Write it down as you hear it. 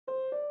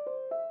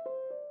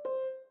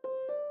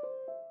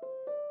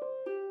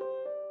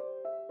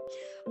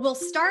We'll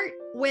start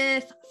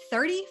with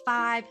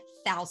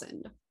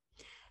 35,000.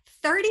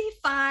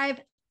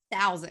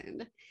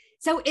 35,000.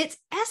 So it's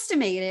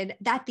estimated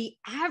that the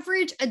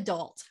average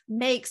adult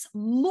makes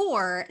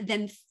more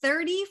than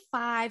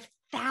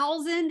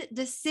 35,000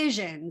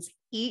 decisions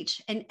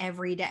each and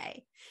every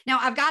day. Now,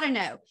 I've got to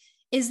know,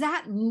 is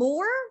that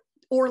more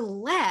or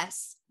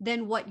less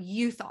than what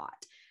you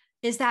thought?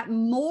 Is that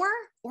more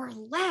or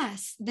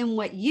less than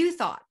what you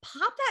thought?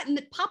 Pop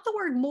the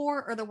word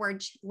more or the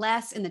word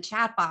less in the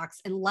chat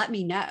box and let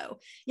me know.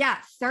 Yeah,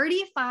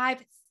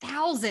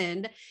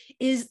 35,000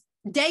 is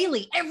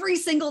daily, every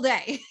single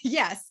day.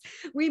 Yes,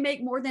 we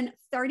make more than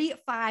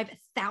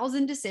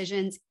 35,000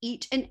 decisions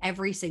each and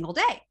every single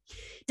day.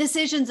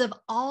 Decisions of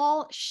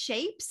all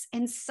shapes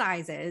and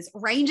sizes,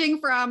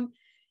 ranging from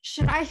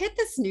should I hit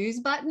the snooze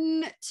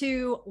button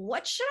to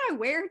what should I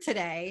wear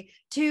today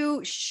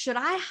to should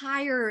I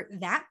hire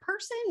that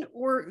person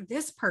or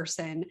this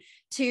person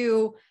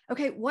to,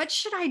 okay, what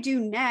should I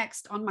do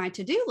next on my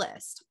to-do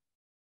list?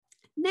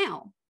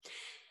 Now,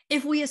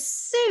 if we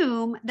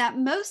assume that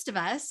most of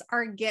us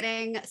are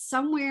getting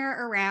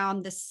somewhere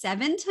around the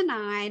 7 to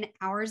 9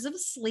 hours of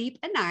sleep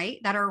a night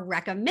that are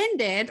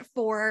recommended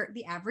for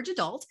the average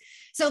adult.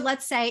 So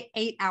let's say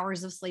 8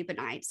 hours of sleep a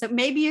night. So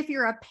maybe if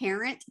you're a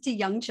parent to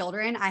young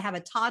children, I have a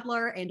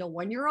toddler and a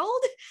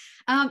 1-year-old,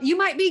 you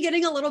might be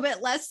getting a little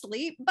bit less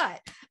sleep, but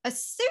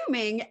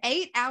assuming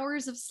 8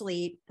 hours of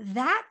sleep,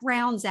 that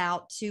rounds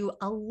out to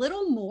a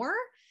little more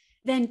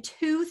than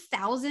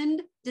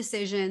 2,000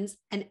 decisions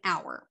an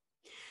hour.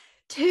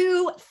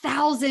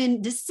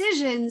 2,000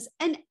 decisions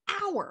an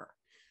hour,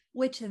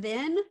 which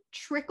then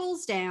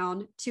trickles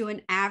down to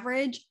an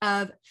average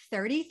of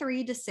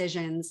 33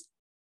 decisions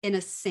in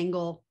a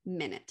single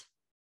minute.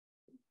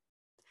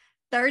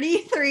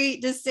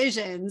 33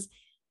 decisions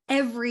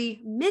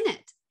every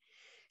minute.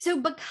 So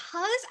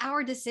because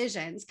our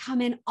decisions come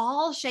in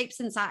all shapes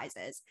and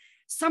sizes,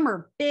 some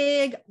are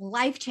big,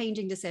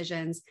 life-changing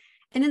decisions,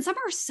 and then some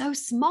are so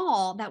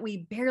small that we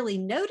barely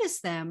notice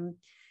them,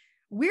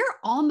 we're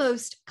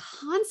almost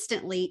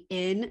constantly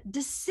in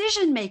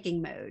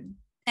decision-making mode.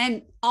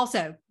 And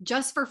also,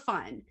 just for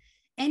fun,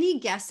 any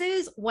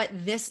guesses what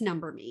this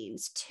number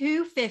means?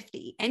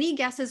 250. Any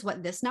guesses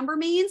what this number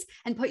means?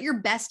 And put your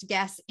best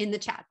guess in the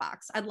chat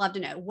box. I'd love to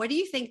know. What do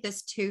you think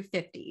this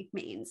 250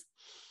 means?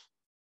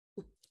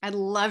 I'd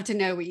love to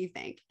know what you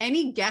think.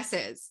 Any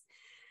guesses?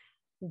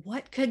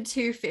 What could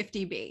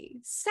 250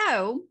 be?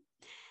 So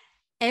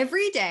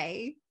every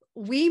day,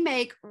 we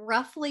make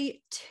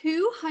roughly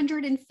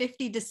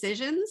 250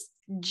 decisions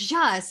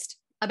just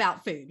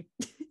about food.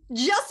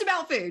 Just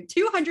about food.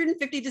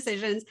 250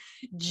 decisions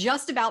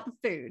just about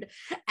food.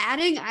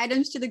 Adding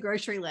items to the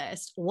grocery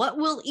list. What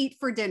we'll eat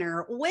for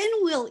dinner. When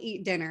we'll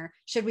eat dinner.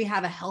 Should we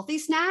have a healthy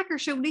snack or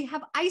should we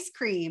have ice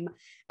cream?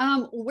 Where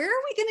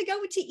are we going to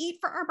go to eat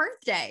for our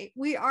birthday?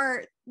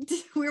 We're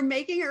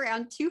making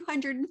around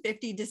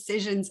 250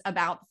 decisions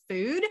about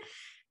food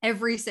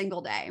every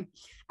single day.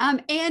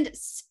 And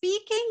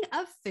speaking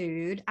of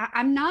food,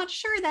 I'm not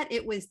sure that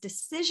it was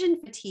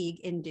decision fatigue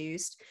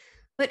induced,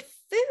 but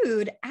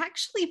food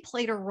actually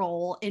played a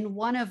role in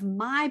one of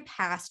my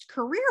past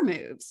career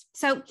moves.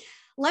 So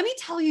let me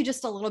tell you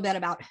just a little bit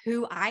about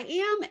who I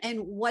am and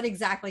what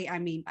exactly I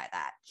mean by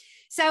that.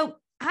 So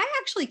I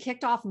actually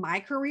kicked off my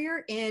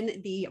career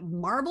in the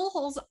Marble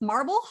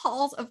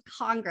Halls of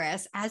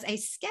Congress as a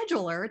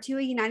scheduler to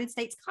a United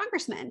States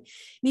congressman,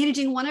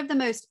 managing one of the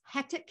most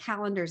hectic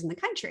calendars in the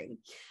country.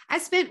 I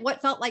spent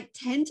what felt like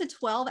 10 to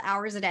 12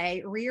 hours a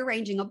day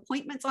rearranging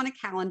appointments on a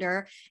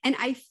calendar, and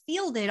I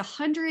fielded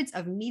hundreds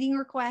of meeting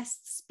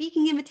requests,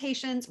 speaking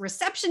invitations,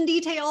 reception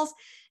details,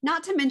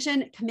 not to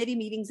mention committee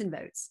meetings and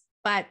votes.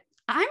 But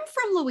I'm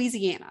from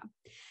Louisiana.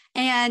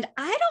 And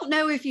I don't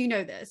know if you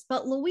know this,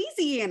 but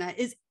Louisiana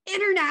is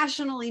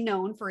internationally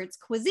known for its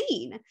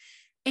cuisine.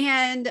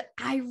 And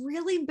I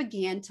really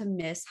began to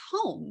miss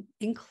home,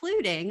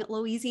 including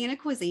Louisiana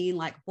cuisine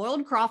like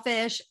boiled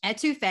crawfish,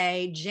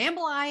 etouffee,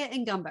 jambalaya,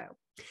 and gumbo.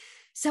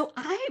 So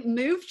I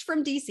moved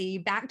from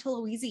DC back to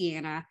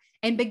Louisiana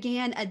and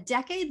began a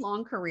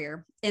decade-long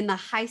career in the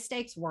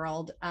high-stakes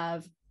world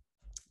of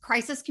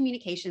crisis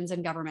communications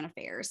and government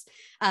affairs,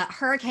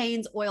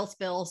 hurricanes, oil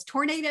spills,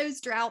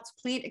 tornadoes, droughts,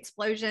 plant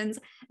explosions,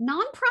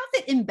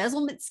 nonprofit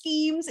embezzlement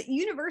schemes,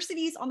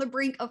 universities on the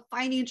brink of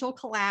financial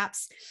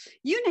collapse,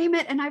 you name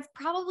it. And I've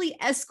probably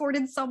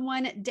escorted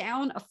someone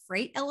down a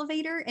freight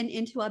elevator and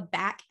into a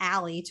back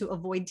alley to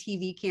avoid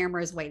TV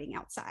cameras waiting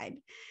outside.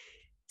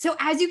 So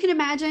as you can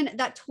imagine,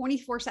 that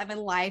 24/7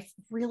 life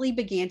really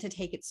began to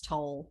take its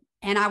toll,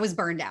 and I was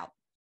burned out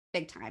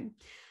big time.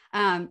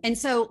 And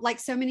so, like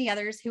so many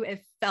others who have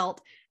felt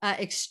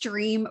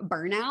extreme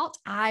burnout,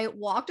 I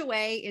walked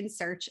away in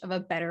search of a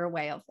better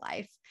way of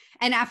life.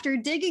 And after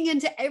digging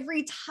into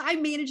every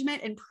time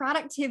management and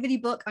productivity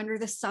book under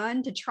the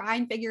sun to try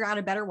and figure out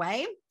a better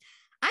way,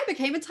 I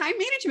became a time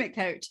management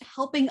coach,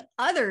 helping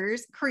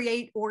others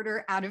create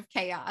order out of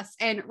chaos.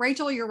 And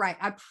Rachel, you're right.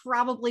 I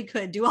probably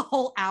could do a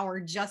whole hour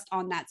just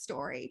on that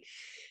story.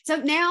 So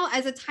now,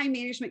 as a time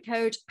management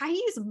coach, I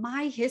use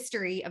my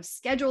history of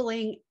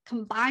scheduling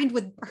combined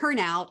with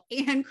burnout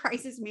and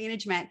crisis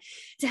management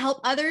to help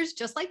others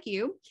just like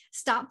you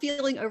stop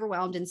feeling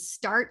overwhelmed and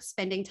start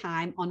spending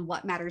time on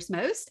what matters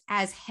most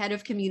as head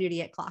of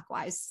community at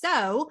Clockwise.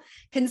 So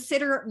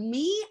consider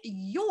me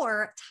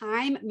your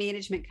time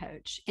management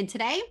coach. And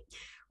today,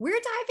 we're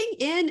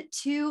diving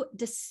into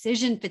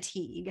decision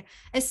fatigue,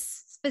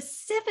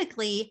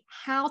 specifically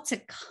how to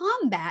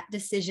combat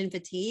decision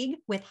fatigue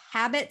with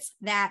habits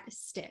that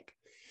stick.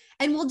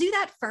 And we'll do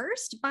that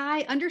first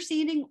by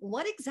understanding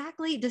what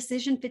exactly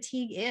decision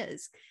fatigue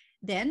is.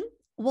 Then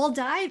we'll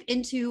dive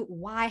into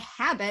why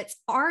habits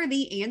are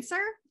the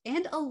answer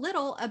and a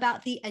little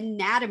about the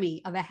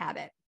anatomy of a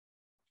habit.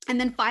 And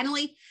then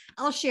finally,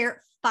 I'll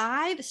share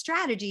 5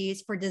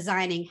 strategies for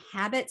designing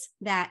habits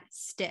that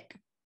stick.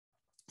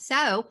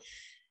 So,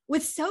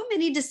 with so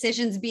many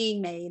decisions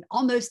being made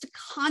almost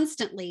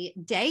constantly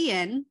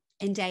day in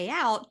and day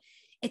out,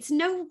 it's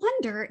no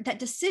wonder that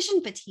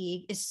decision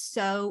fatigue is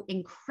so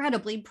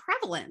incredibly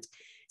prevalent.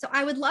 So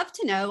I would love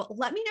to know,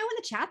 let me know in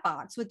the chat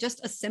box with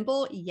just a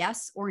simple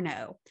yes or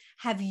no.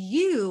 Have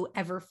you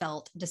ever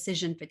felt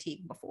decision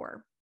fatigue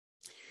before?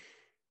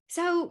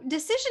 So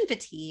decision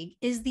fatigue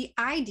is the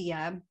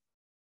idea.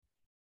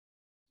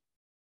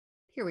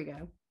 Here we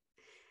go.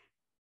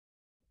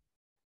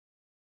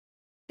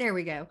 There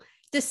we go.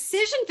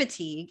 Decision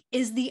fatigue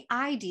is the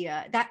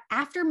idea that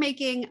after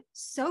making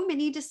so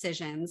many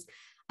decisions,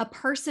 a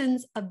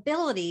person's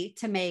ability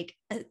to make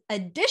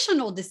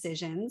additional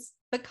decisions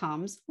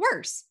becomes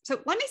worse. So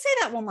let me say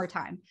that one more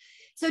time.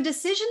 So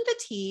decision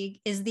fatigue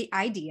is the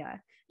idea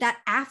that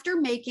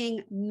after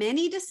making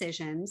many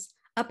decisions,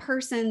 a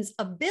person's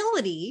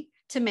ability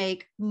to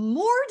make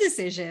more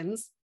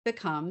decisions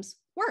becomes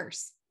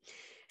worse.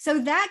 So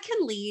that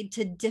can lead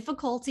to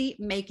difficulty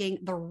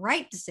making the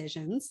right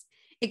decisions.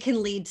 It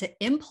can lead to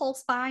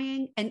impulse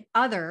buying and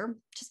other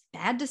just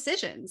bad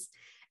decisions.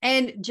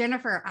 And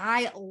Jennifer,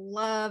 I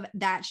love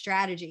that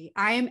strategy.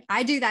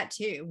 I do that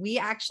too. We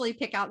actually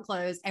pick out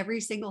clothes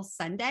every single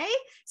Sunday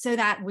so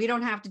that we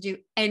don't have to do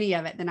any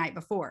of it the night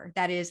before.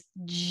 That is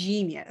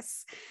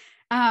genius.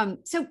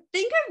 So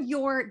think of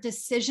your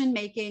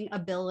decision-making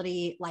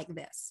ability like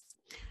this: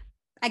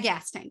 a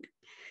gas tank.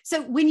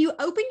 So when you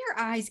open your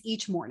eyes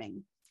each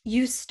morning,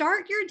 you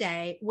start your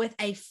day with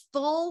a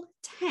full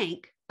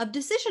tank of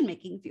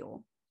decision-making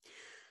fuel,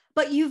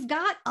 but you've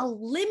got a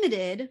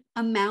limited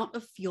amount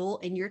of fuel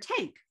in your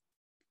tank.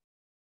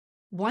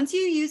 Once you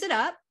use it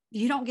up,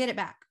 you don't get it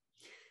back.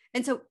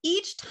 And so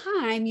each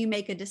time you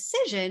make a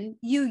decision,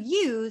 you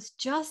use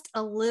just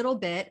a little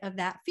bit of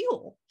that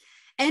fuel.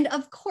 And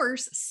of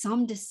course,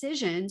 some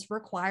decisions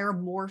require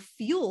more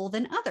fuel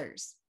than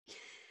others.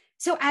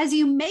 So as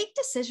you make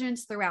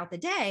decisions throughout the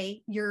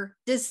day, your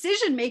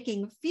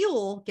decision-making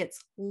fuel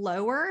gets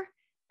lower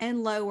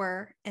and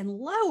lower and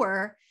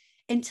lower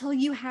until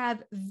you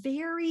have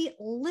very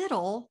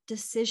little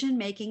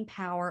decision-making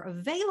power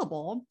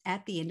available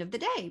at the end of the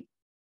day.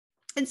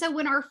 And so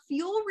when our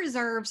fuel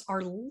reserves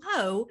are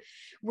low,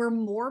 we're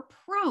more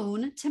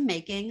prone to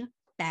making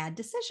bad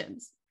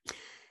decisions.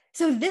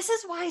 So this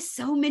is why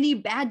so many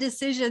bad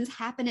decisions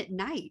happen at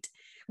night.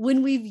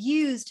 When we've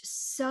used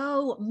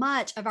so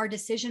much of our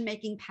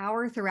decision-making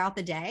power throughout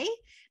the day,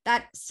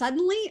 that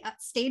suddenly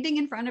standing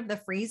in front of the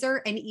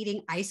freezer and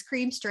eating ice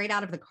cream straight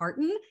out of the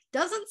carton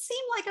doesn't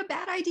seem like a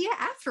bad idea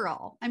after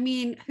all. I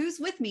mean, who's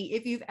with me?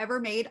 If you've ever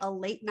made a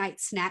late night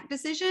snack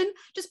decision,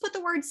 just put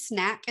the word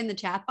snack in the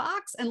chat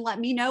box and let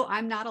me know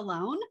I'm not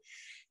alone.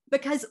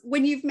 Because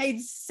when you've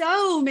made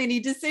so many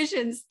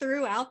decisions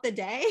throughout the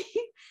day,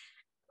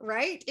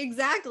 right?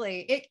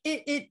 Exactly.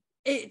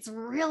 It's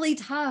really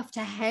tough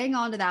to hang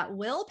on to that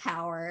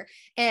willpower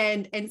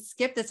and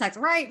skip the snacks.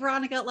 Right,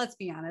 Veronica, let's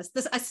be honest.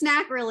 A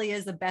snack really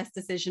is the best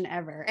decision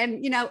ever.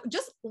 And,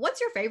 just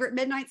what's your favorite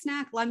midnight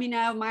snack? Let me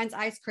know. Mine's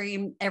ice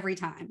cream every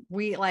time.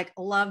 We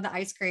love the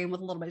ice cream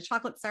with a little bit of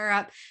chocolate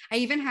syrup. I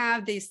even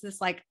have this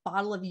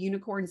bottle of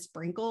unicorn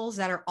sprinkles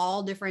that are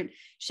all different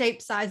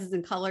shapes, sizes,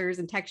 and colors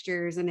and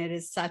textures. And it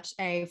is such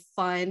a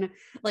fun,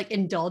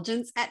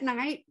 indulgence at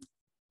night.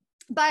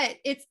 But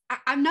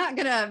I'm not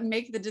going to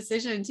make the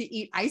decision to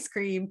eat ice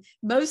cream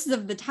most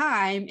of the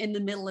time in the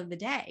middle of the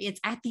day. It's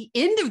at the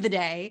end of the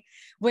day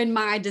when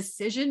my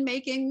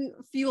decision-making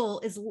fuel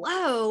is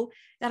low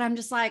that I'm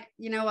just like,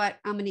 you know what,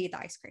 I'm going to eat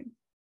the ice cream.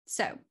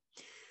 So,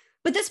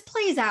 but this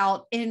plays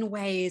out in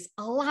ways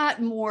a lot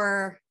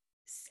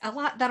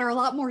that are a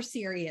lot more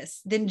serious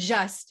than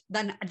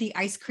the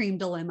ice cream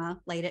dilemma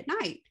late at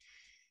night.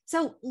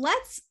 So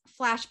let's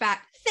flash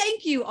back.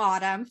 Thank you,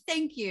 Autumn.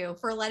 Thank you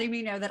for letting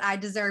me know that I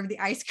deserve the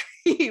ice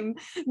cream.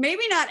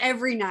 Maybe not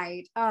every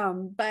night,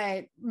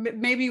 but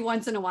maybe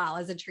once in a while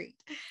as a treat.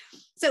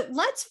 So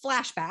let's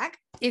flash back,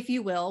 if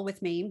you will,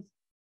 with me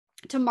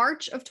to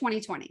March of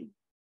 2020.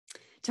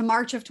 to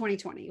March of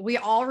 2020. We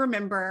all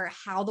remember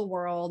how the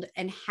world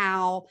and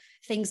how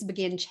things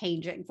began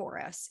changing for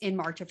us in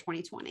March of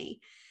 2020.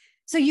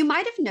 So you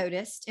might have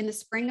noticed in the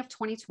spring of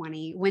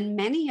 2020, when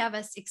many of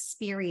us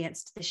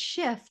experienced the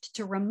shift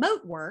to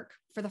remote work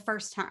for the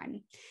first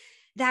time,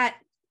 that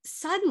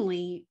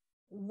suddenly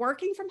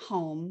working from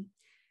home,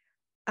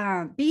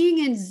 being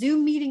in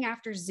Zoom meeting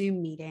after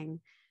Zoom meeting,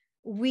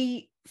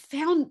 we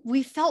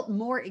felt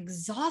more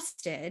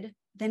exhausted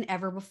than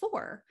ever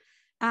before.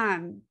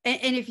 And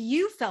if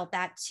you felt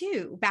that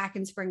too, back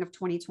in spring of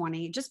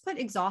 2020, just put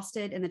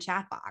exhausted in the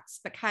chat box,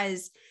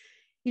 because,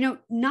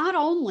 not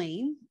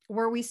only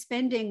were we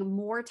spending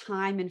more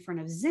time in front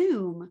of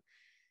Zoom,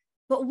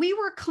 but we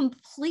were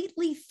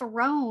completely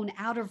thrown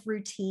out of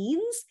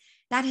routines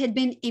that had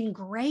been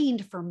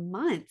ingrained for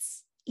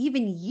months,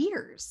 even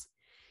years.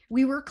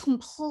 We were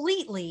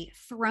completely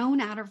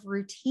thrown out of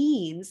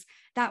routines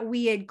that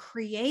we had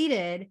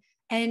created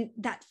and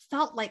that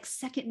felt like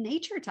second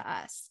nature to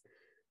us.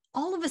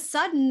 All of a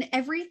sudden,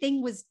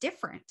 everything was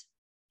different.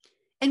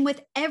 And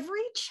with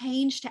every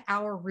change to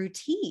our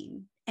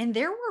routine, and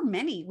there were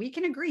many, we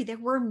can agree, there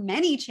were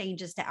many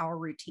changes to our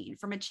routine,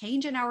 from a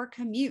change in our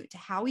commute to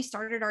how we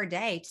started our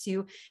day,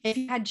 to if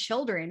you had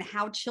children,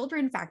 how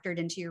children factored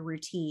into your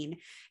routine,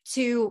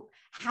 to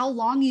how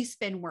long you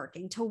spend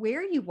working, to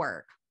where you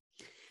work.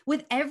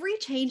 With every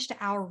change to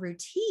our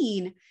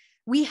routine,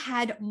 we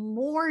had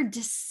more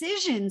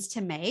decisions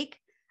to make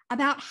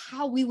about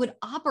how we would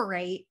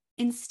operate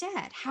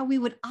instead, how we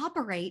would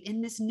operate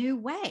in this new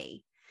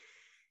way.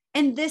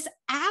 And this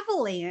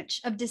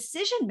avalanche of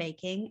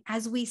decision-making,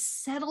 as we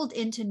settled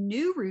into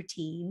new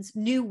routines,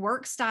 new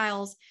work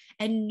styles,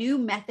 and new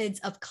methods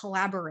of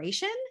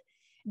collaboration,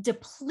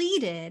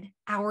 depleted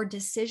our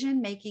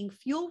decision-making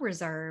fuel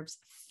reserves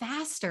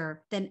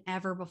faster than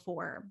ever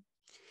before.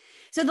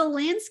 So the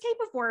landscape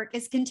of work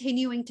is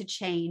continuing to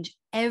change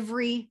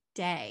every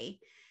day.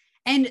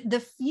 And the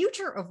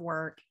future of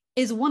work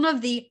is one of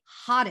the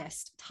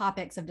hottest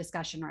topics of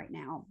discussion right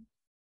now.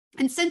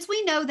 And since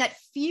we know that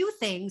few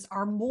things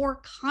are more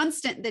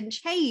constant than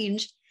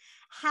change,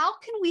 how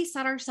can we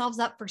set ourselves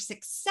up for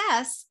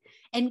success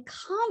and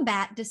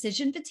combat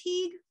decision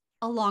fatigue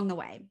along the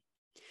way?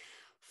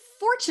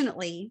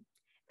 Fortunately,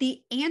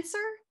 the answer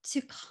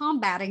to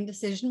combating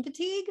decision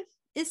fatigue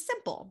is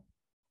simple: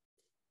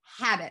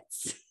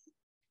 habits.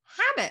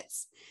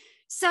 Habits.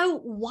 So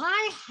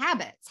why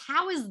habits?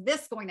 How is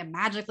this going to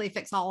magically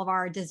fix all of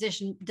our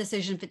decision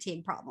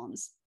fatigue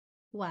problems?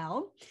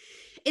 Well,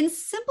 in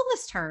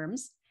simplest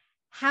terms,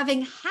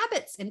 having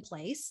habits in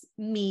place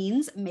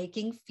means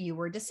making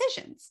fewer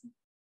decisions.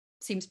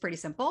 Seems pretty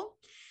simple.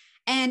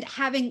 And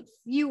having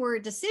fewer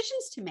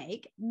decisions to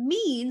make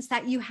means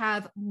that you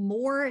have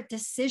more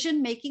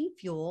decision-making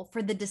fuel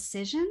for the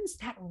decisions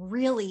that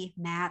really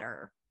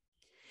matter.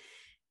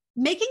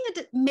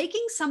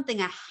 Making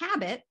something a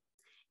habit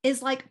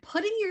is like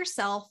putting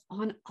yourself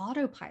on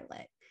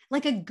autopilot,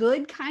 like a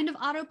good kind of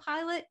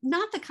autopilot,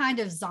 not the kind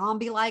of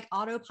zombie-like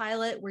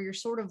autopilot where you're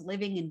sort of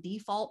living in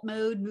default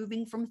mode,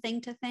 moving from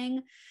thing to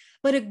thing,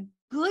 but a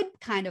good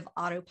kind of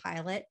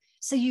autopilot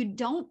so you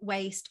don't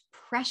waste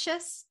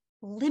precious,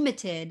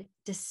 limited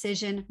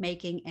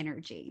decision-making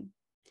energy.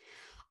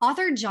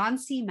 Author John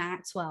C.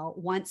 Maxwell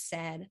once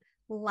said,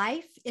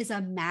 "Life is a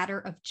matter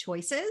of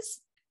choices,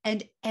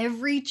 and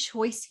every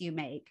choice you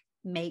make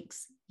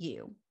makes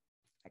you."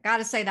 I got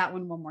to say that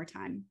one more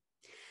time.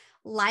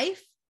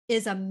 Life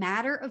is a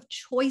matter of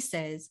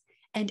choices,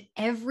 and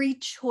every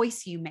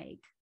choice you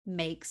make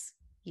makes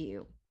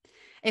you.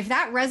 If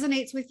that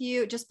resonates with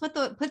you, just put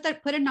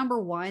a number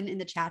 1 in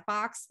the chat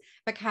box,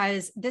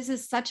 because this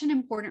is such an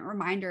important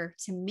reminder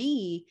to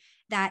me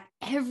that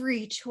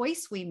every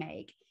choice we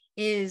make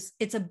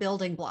it's a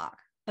building block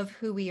of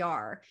who we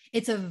are.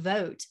 It's a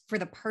vote for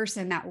the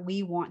person that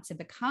we want to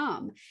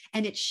become,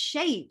 and it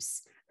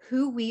shapes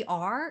who we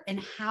are and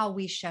how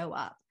we show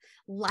up.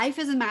 Life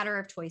is a matter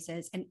of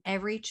choices, and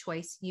every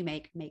choice you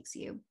make makes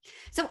you.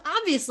 So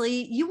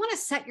obviously, you want to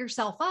set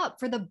yourself up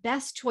for the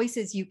best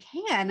choices you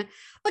can,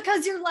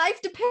 because your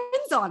life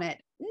depends on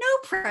it. No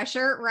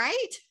pressure,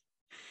 right?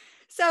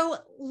 So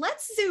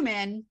let's zoom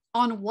in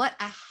on what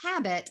a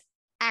habit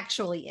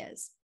actually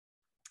is.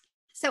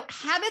 So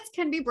habits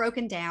can be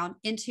broken down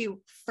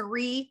into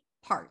 3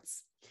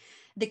 parts: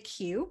 the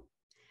cue,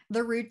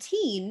 the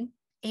routine,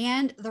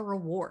 and the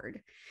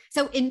reward.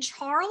 So in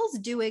Charles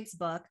Duhigg's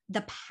book,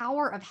 The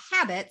Power of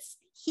Habits,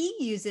 he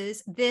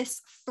uses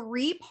this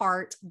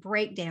 3-part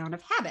breakdown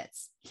of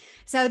habits.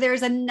 So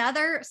there's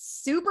another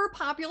super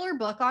popular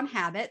book on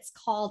habits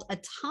called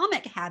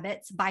Atomic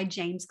Habits by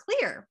James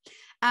Clear.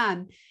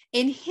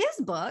 In his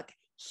book,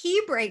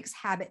 he breaks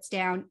habits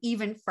down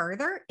even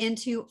further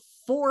into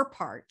 4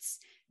 parts: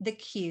 the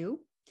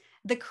cue,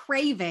 the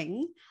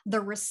craving, the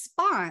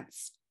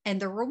response,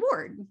 and the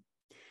reward.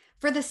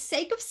 For the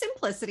sake of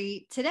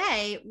simplicity,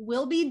 today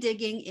we'll be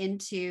digging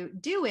into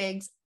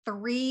Duhigg's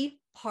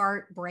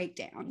 3-part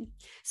breakdown.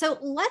 So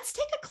let's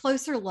take a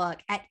closer look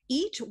at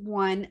each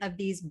one of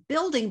these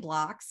building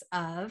blocks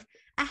of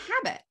a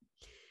habit.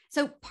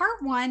 So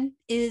part 1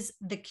 is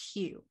the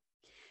cue.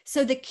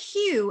 So the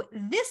cue,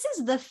 this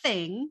is the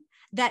thing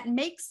that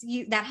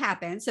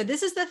happens. So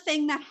this is the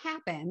thing that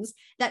happens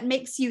that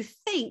makes you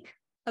think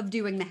of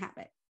doing the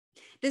habit.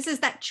 This is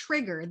that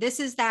trigger. This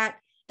is that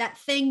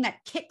thing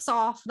that kicks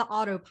off the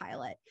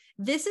autopilot.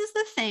 This is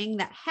the thing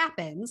that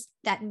happens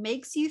that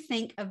makes you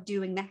think of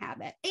doing the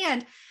habit.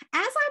 And as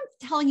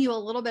I'm telling you a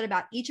little bit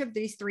about each of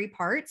these three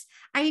parts,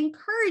 I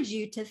encourage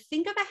you to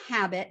think of a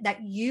habit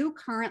that you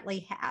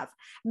currently have.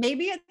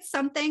 Maybe it's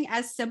something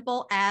as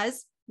simple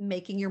as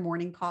making your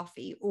morning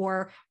coffee,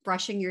 or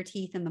brushing your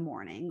teeth in the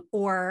morning,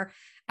 or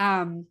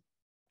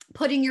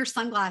putting your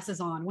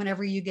sunglasses on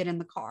whenever you get in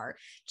the car.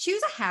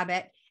 Choose a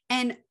habit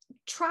and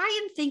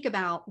try and think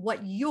about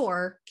what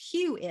your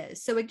cue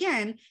is. So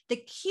again, the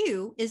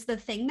cue is the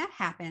thing that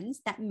happens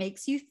that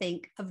makes you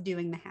think of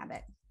doing the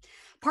habit.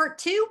 Part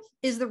 2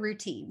 is the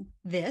routine.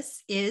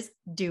 This is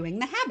doing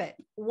the habit,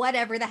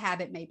 whatever the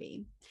habit may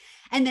be.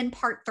 And then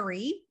part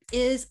 3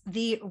 is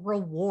the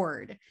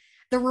reward.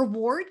 The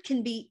reward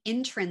can be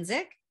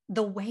intrinsic,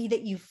 the way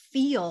that you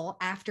feel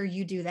after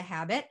you do the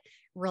habit,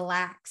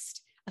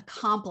 relaxed,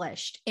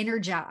 accomplished,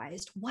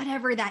 energized,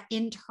 whatever that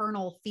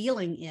internal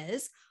feeling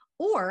is,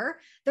 or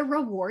the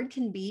reward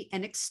can be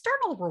an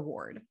external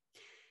reward.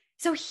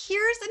 So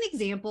here's an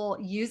example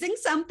using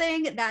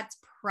something that's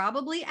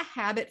probably a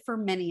habit for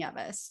many of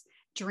us,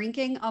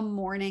 drinking a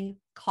morning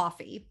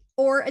coffee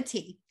or a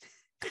tea.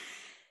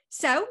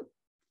 So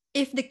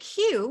if the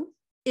cue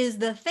is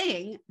the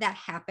thing that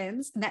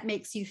happens that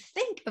makes you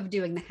think of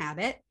doing the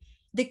habit,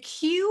 the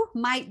cue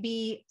might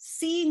be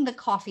seeing the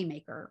coffee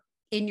maker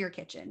in your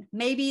kitchen.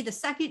 Maybe the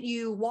second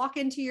you walk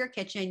into your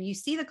kitchen, you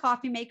see the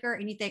coffee maker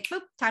and you think,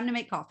 oh, time to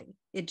make coffee.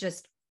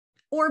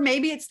 Or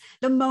maybe it's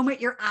the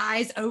moment your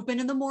eyes open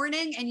in the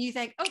morning and you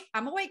think, oh,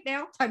 I'm awake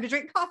now, time to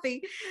drink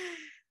coffee.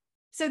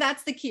 So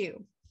that's the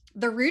cue.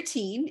 The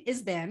routine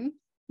is then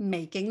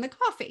making the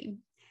coffee.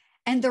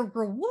 And the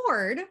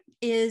reward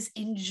is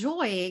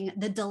enjoying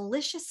the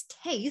delicious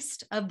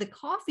taste of the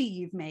coffee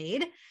you've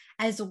made,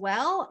 as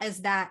well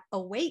as that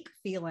awake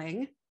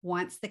feeling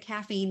once the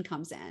caffeine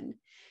comes in.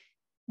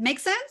 Make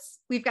sense?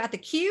 We've got the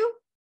cue,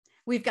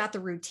 we've got the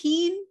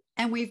routine,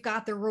 and we've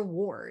got the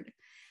reward.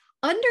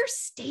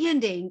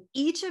 Understanding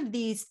each of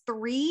these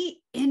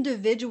three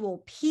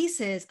individual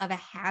pieces of a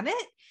habit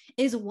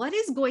is what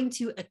is going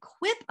to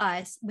equip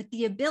us with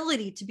the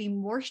ability to be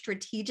more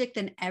strategic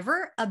than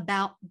ever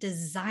about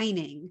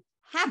designing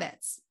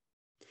habits.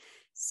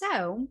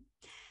 So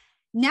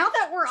now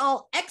that we're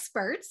all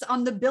experts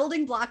on the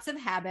building blocks of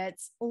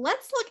habits,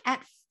 let's look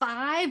at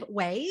 5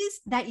 ways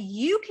that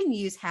you can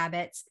use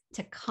habits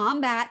to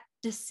combat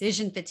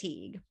decision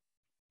fatigue.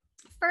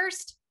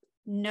 First,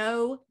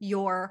 know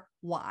your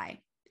why.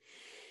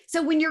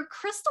 So when you're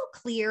crystal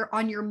clear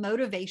on your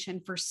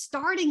motivation for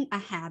starting a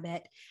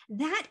habit,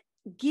 that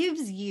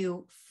gives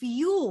you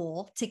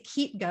fuel to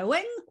keep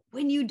going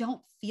when you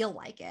don't feel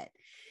like it.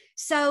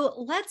 So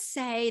let's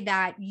say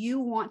that you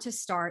want to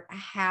start a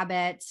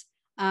habit.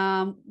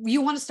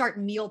 You want to start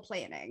meal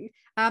planning.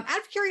 Out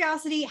of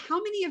curiosity,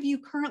 how many of you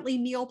currently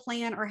meal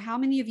plan, or how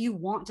many of you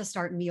want to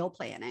start meal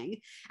planning?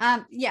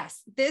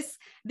 Yes, this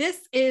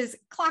is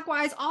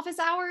Clockwise office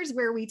hours,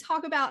 where we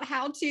talk about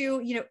how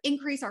to,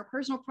 increase our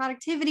personal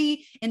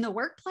productivity in the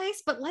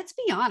workplace. But let's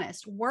be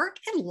honest, work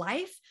and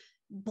life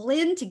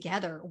blend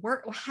together.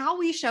 How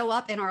we show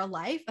up in our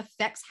life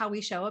affects how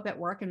we show up at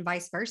work, and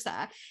vice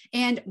versa.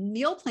 And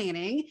meal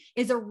planning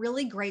is a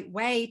really great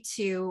way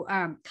to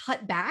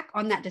cut back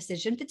on that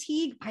decision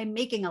fatigue by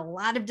making a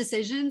lot of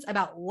decisions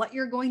about what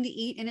you're going to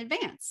eat in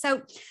advance.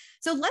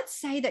 So let's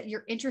say that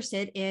you're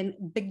interested in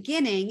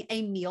beginning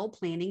a meal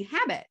planning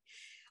habit.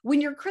 When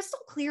you're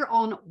crystal clear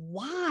on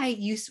why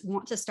you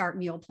want to start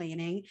meal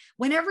planning,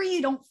 whenever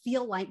you don't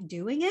feel like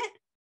doing it,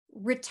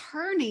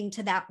 returning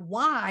to that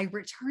why,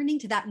 returning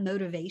to that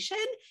motivation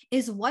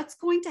is what's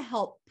going to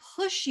help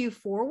push you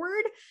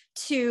forward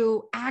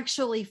to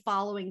actually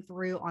following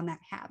through on that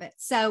habit.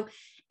 So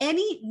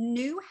any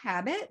new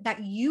habit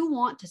that you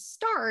want to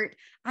start,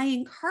 I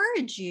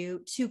encourage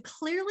you to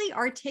clearly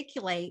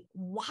articulate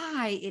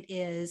why it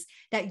is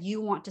that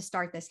you want to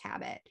start this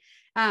habit.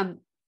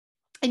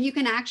 And you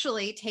can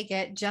actually take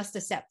it just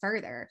a step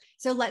further.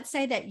 So let's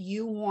say that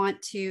you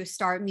want to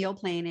start meal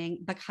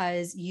planning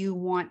because you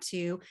want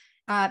to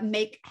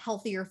make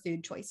healthier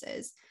food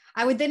choices.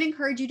 I would then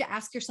encourage you to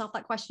ask yourself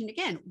that question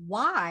again.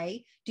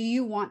 Why do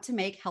you want to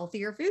make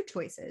healthier food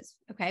choices?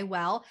 Okay,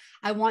 well,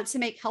 I want to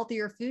make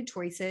healthier food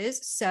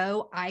choices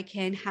so I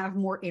can have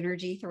more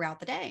energy throughout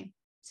the day.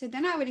 So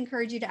then I would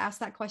encourage you to ask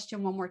that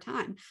question one more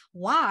time.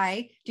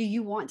 Why do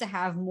you want to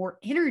have more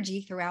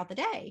energy throughout the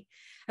day?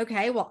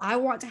 Okay, well, I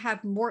want to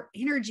have more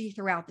energy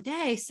throughout the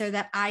day so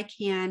that I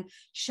can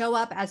show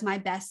up as my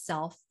best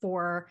self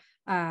for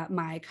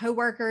my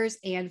coworkers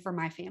and for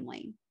my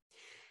family.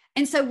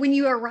 And so when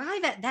you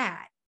arrive at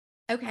that,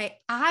 okay,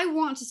 I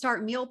want to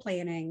start meal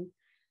planning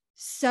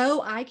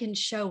so I can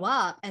show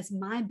up as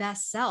my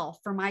best self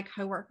for my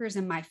coworkers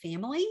and my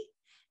family.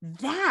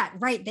 That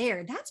right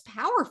there, that's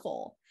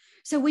powerful.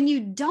 So when you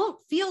don't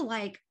feel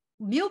like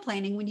meal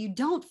planning, when you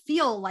don't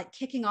feel like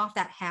kicking off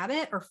that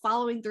habit or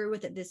following through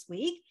with it this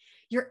week,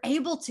 you're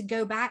able to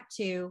go back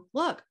to,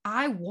 look,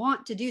 I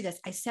want to do this.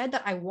 I said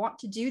that I want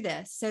to do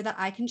this so that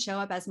I can show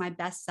up as my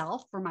best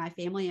self for my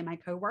family and my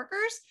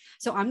coworkers.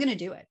 So I'm going to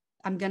do it.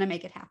 I'm going to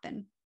make it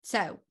happen.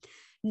 So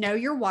know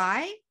your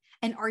why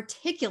and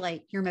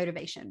articulate your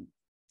motivation.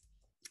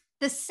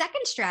 The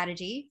second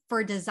strategy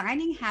for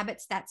designing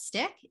habits that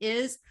stick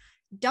is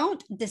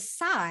don't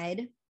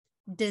decide,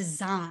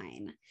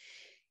 design.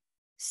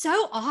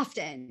 So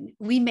often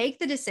we make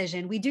the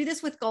decision, we do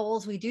this with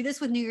goals, we do this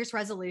with New Year's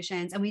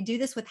resolutions, and we do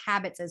this with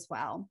habits as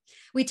well.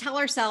 We tell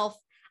ourselves,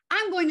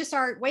 I'm going to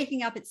start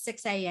waking up at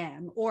 6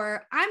 a.m.,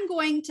 or I'm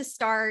going to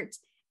start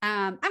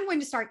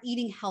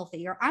eating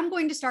healthy, or I'm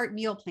going to start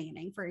meal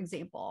planning, for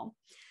example.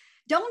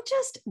 Don't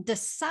just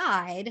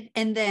decide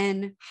and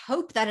then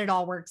hope that it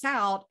all works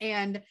out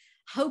and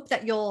hope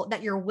that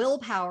your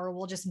willpower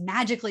will just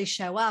magically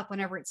show up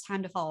whenever it's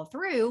time to follow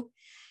through.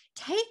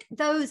 Take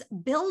those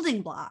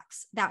building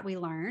blocks that we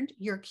learned,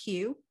 your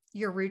cue,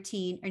 your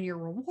routine, and your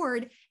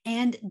reward,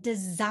 and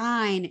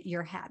design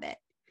your habit.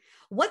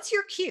 What's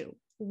your cue?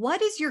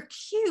 What is your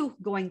cue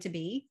going to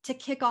be to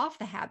kick off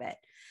the habit?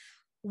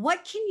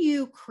 What can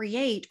you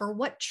create, or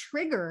what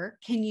trigger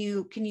can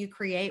you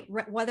create,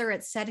 whether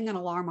it's setting an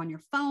alarm on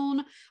your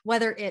phone,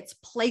 whether it's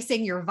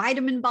placing your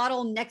vitamin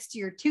bottle next to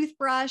your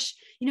toothbrush,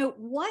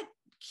 what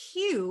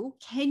cue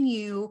can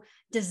you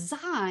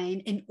design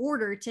in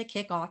order to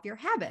kick off your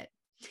habit?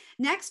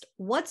 Next,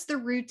 what's the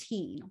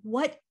routine?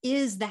 What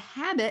is the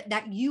habit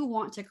that you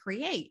want to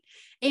create?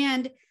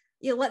 And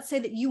let's say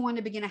that you want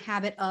to begin a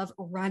habit of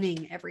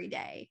running every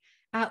day.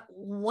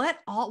 What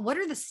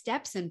are the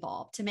steps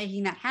involved to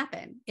making that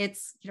happen?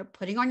 It's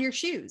putting on your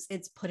shoes.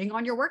 It's putting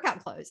on your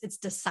workout clothes. It's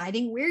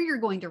deciding where you're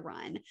going to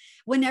run.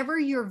 Whenever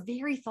you're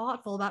very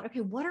thoughtful about, okay,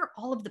 what are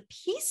all of the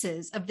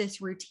pieces of this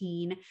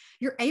routine,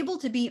 you're able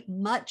to be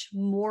much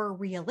more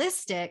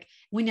realistic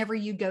whenever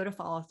you go to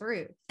follow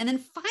through. And then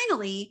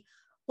finally,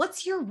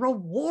 what's your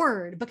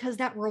reward? Because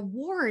that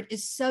reward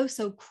is so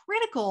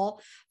critical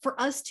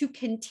for us to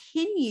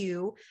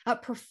continue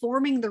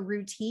performing the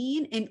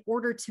routine in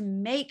order to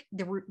make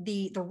the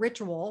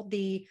ritual,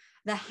 the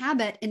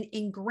habit, an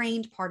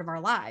ingrained part of our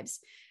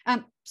lives.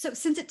 So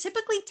since it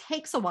typically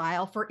takes a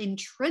while for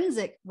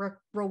intrinsic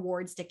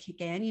rewards to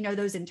kick in,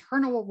 those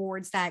internal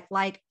rewards that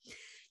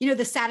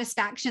the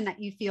satisfaction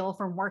that you feel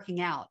from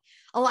working out.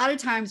 A lot of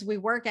times we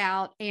work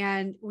out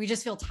and we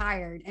just feel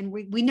tired, and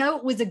we know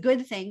it was a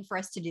good thing for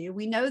us to do.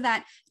 We know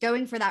that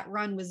going for that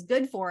run was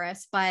good for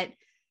us, but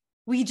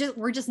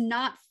we're just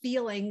not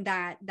feeling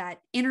that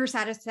inner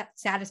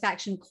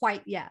satisfaction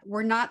quite yet.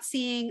 We're not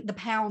seeing the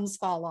pounds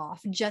fall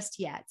off just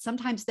yet.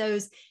 Sometimes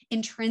those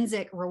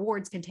intrinsic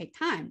rewards can take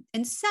time.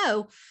 And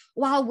so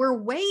while we're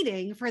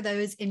waiting for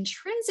those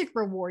intrinsic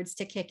rewards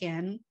to kick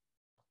in,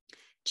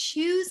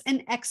 choose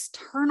an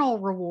external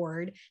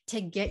reward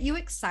to get you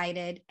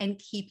excited and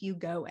keep you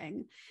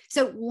going.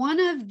 So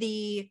one of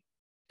the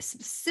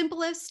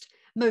simplest,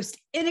 most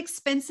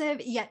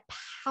inexpensive yet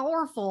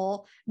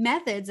powerful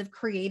methods of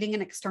creating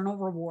an external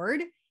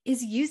reward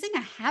is using a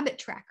habit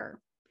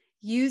tracker.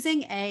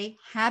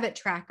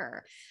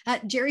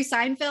 Jerry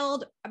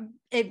Seinfeld,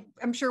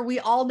 I'm sure we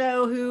all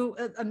know who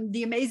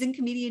the amazing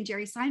comedian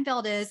Jerry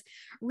Seinfeld is,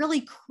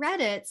 really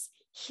credits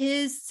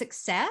his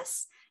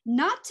success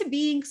not to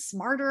being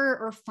smarter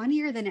or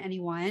funnier than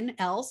anyone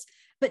else,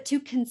 but to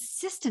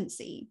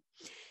consistency.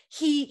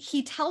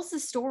 He tells the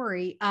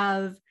story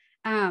of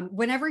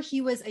whenever he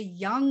was a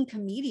young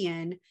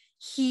comedian,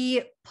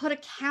 he put a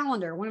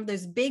calendar, one of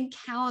those big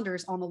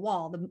calendars on the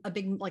wall, a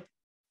big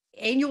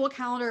annual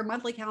calendar,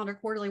 monthly calendar,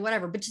 quarterly,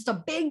 whatever, but just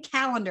a big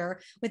calendar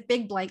with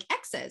big blank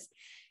X's.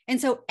 And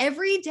so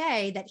every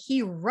day that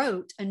he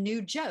wrote a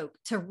new joke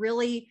to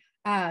really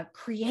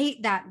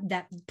create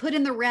that put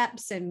in the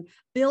reps and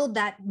build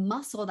that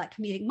muscle, that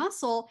comedic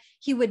muscle,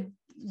 he would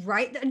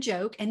write a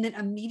joke and then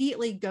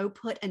immediately go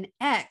put an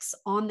X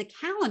on the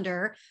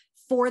calendar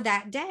for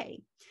that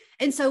day.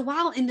 And so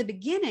while in the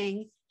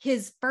beginning,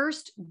 his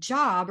first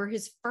job or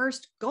his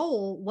first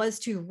goal was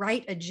to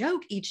write a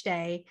joke each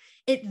day,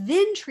 it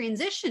then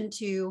transitioned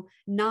to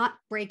not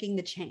breaking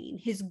the chain.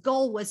 His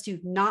goal was to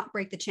not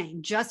break the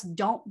chain. Just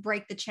don't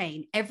break the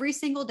chain. Every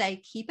single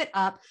day, keep it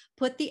up,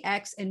 put the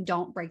X, and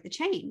don't break the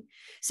chain.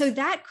 So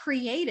that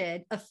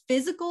created a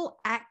physical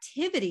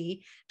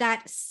activity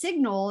that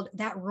signaled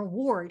that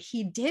reward.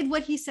 He did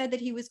what he said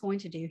that he was going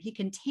to do. He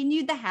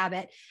continued the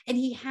habit, and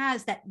he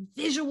has that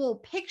visual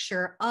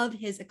picture of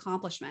his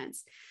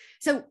accomplishments.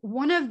 So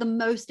one of the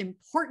most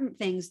important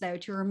things, though,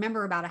 to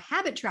remember about a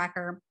habit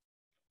tracker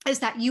is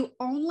that you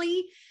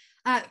only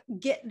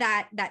get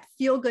that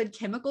feel-good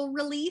chemical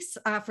release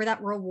for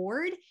that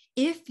reward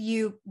if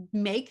you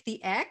make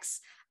the X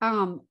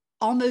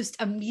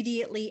almost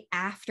immediately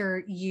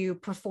after you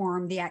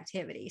perform the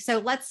activity. So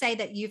let's say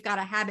that you've got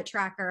a habit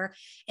tracker,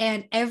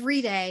 and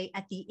every day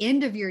at the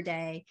end of your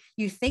day,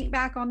 you think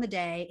back on the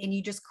day and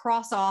you just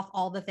cross off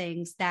all the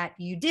things that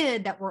you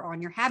did that were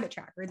on your habit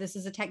tracker. This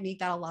is a technique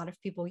that a lot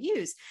of people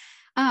use.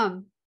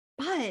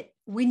 But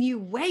when you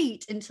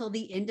wait until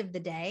the end of the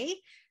day,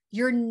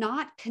 you're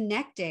not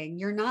connecting,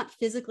 you're not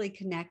physically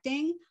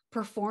connecting,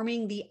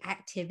 performing the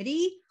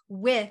activity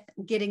with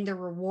getting the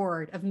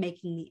reward of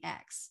making the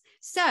X.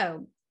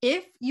 So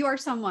if you are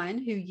someone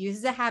who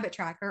uses a habit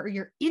tracker, or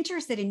you're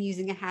interested in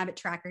using a habit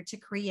tracker to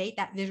create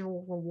that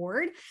visual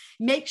reward,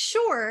 make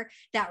sure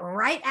that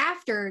right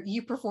after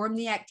you perform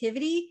the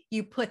activity,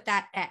 you put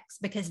that X,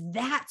 because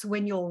that's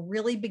when you'll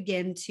really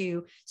begin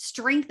to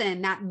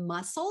strengthen that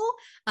muscle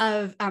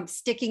of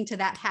sticking to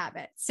that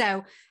habit.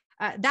 So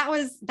that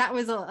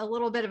was a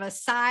little bit of a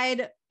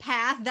side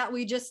path that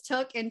we just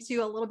took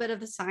into a little bit of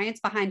the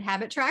science behind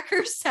habit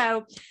trackers.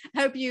 So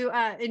I hope you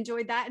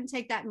enjoyed that and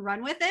take that and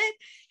run with it.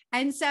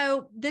 And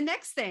so the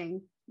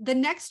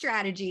next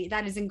strategy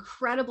that is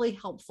incredibly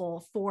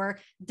helpful for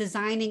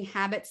designing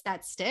habits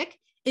that stick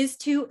is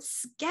to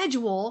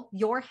schedule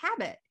your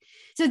habit.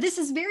 So this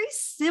is very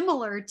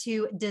similar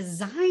to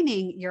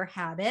designing your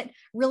habit,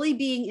 really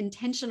being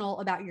intentional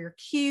about your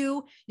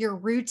cue, your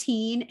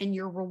routine, and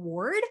your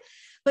reward.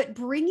 But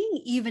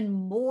bringing even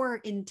more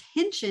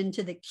intention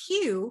to the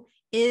cue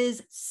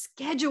is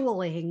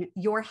scheduling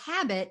your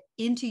habit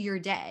into your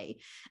day.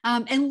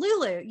 And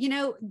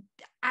Lulu,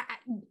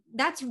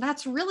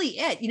 that's really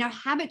it.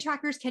 Habit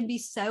trackers can be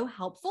so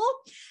helpful,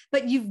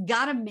 but you've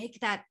got to make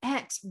that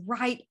X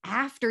right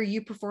after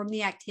you perform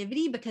the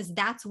activity, because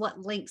that's what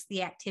links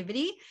the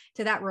activity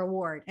to that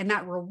reward. And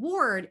that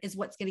reward is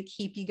what's going to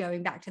keep you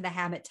going back to the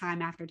habit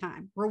time after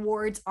time.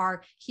 Rewards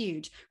are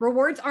huge.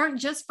 Rewards aren't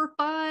just for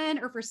fun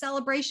or for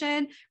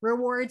celebration.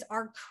 Rewards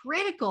are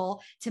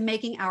critical to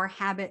making our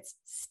habits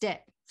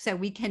stick. So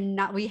we've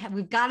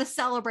got to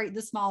celebrate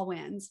the small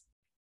wins.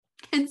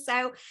 And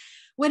so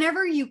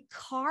whenever you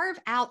carve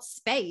out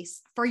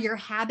space for your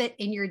habit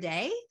in your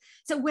day,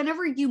 so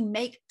whenever you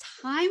make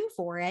time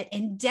for it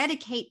and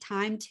dedicate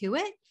time to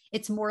it,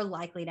 it's more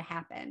likely to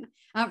happen,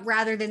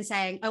 rather than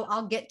saying, oh,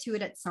 I'll get to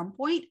it at some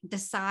point.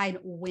 Decide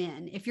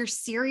when. If you're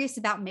serious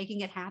about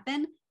making it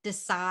happen,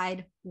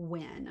 decide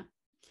when.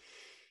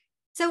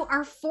 So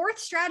our fourth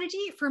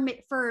strategy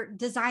for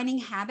designing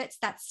habits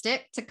that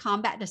stick to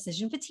combat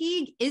decision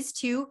fatigue is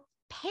to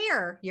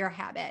pair your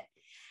habit.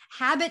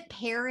 Habit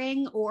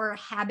pairing or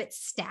habit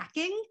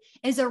stacking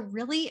is a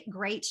really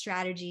great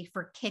strategy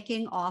for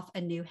kicking off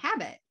a new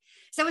habit.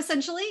 So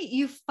essentially,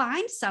 you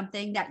find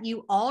something that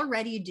you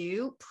already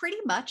do pretty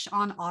much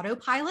on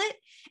autopilot,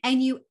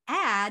 and you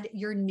add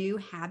your new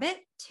habit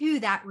to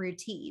that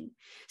routine.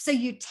 So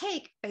you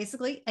take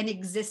basically an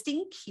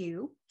existing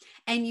cue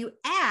and you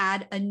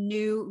add a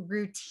new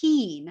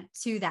routine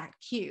to that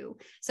cue.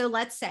 So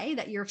let's say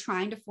that you're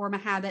trying to form a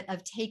habit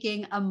of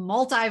taking a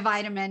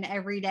multivitamin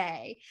every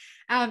day.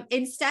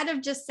 Instead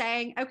of just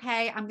saying,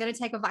 okay, I'm going to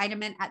take a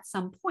vitamin at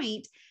some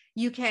point,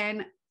 you're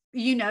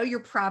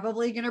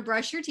probably going to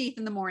brush your teeth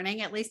in the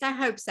morning. At least I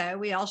hope so.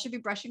 We all should be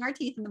brushing our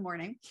teeth in the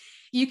morning.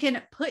 You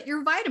can put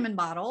your vitamin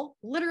bottle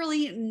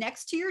literally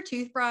next to your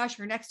toothbrush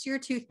or next to your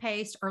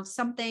toothpaste or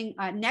something,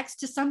 next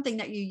to something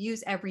that you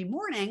use every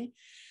morning.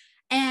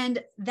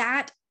 And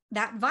that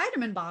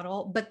vitamin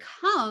bottle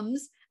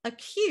becomes a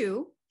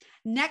cue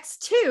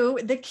next to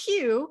the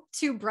cue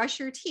to brush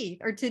your teeth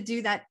or to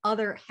do that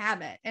other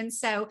habit. And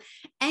so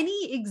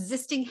any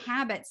existing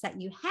habits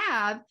that you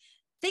have,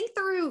 think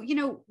through,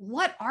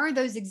 what are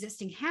those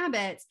existing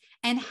habits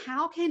and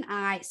how can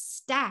I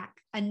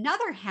stack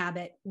another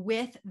habit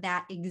with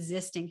that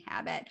existing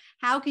habit?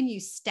 How can you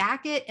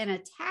stack it and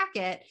attack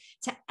it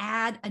to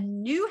add a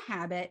new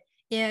habit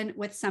in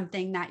with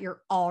something that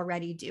you're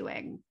already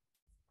doing?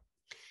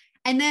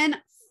 And then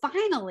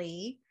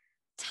finally,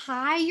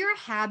 tie your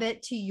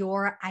habit to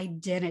your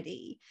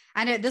identity.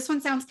 I know this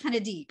one sounds kind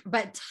of deep,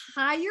 but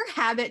tie your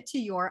habit to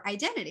your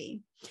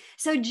identity.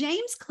 So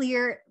James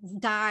Clear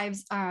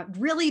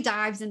really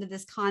dives into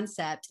this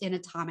concept in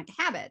Atomic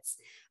Habits.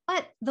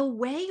 But the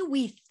way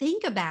we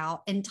think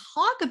about and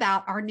talk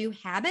about our new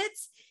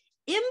habits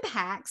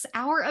impacts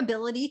our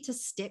ability to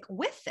stick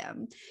with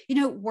them.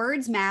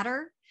 Words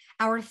matter.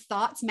 Our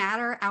thoughts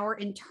matter, our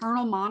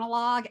internal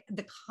monologue,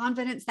 the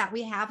confidence that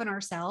we have in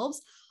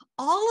ourselves.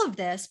 All of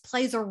this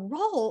plays a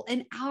role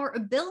in our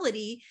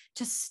ability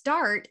to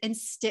start and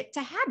stick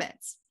to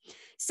habits.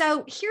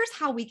 So here's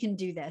how we can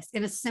do this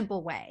in a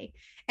simple way.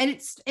 And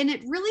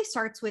it really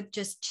starts with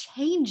just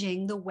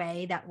changing the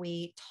way that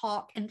we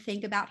talk and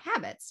think about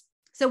habits.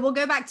 So we'll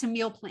go back to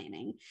meal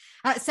planning.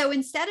 So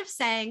instead of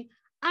saying,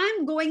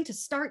 I'm going to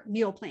start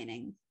meal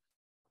planning,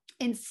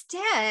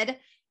 instead,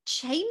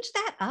 change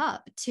that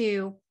up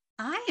to,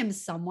 I am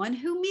someone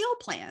who meal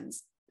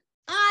plans.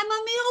 I'm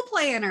a meal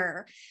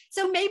planner.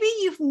 So maybe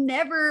you've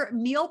never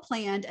meal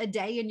planned a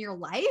day in your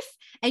life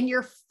and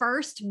your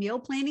first meal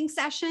planning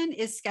session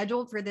is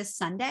scheduled for this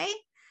Sunday.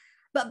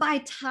 But by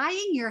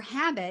tying your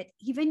habit,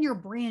 even your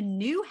brand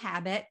new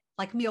habit,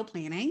 like meal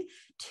planning,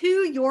 to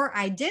your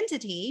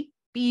identity,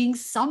 being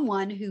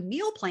someone who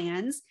meal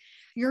plans,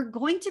 you're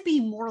going to be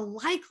more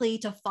likely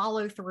to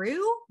follow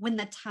through when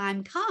the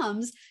time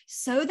comes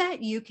so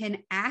that you can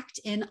act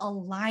in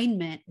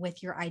alignment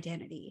with your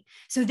identity.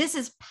 So this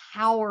is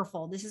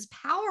powerful. This is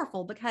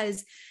powerful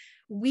because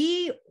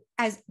we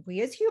as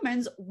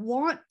humans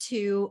want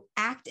to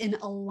act in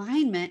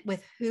alignment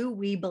with who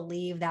we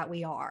believe that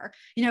we are.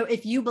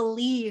 If you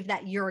believe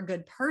that you're a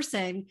good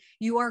person,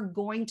 you are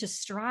going to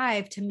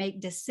strive to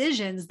make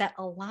decisions that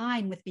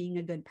align with being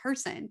a good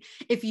person.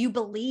 If you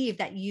believe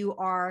that you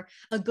are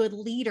a good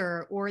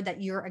leader, or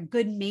that you're a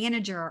good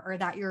manager, or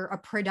that you're a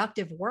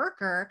productive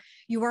worker,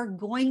 you are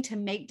going to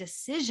make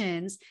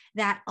decisions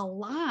that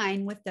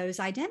align with those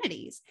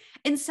identities.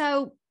 And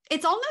so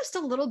it's almost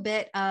a little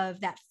bit of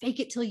that fake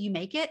it till you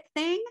make it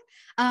thing.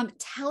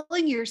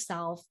 Telling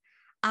yourself,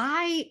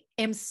 I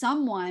am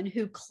someone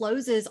who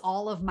closes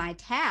all of my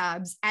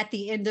tabs at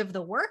the end of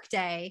the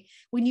workday.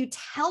 When you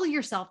tell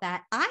yourself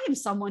that, I am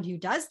someone who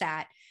does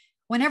that,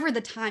 whenever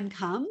the time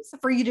comes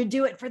for you to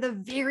do it for the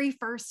very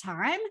first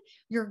time,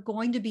 you're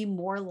going to be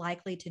more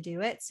likely to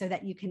do it so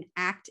that you can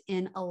act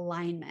in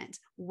alignment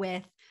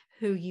with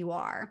who you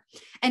are.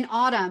 And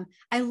Autumn,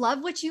 I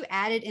love what you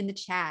added in the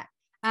chat.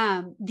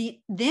 The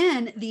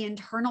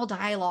internal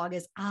dialogue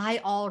is, I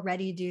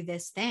already do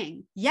this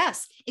thing.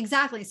 Yes,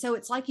 exactly. So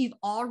it's like you've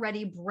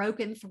already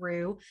broken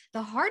through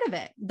the heart of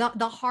it,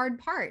 the hard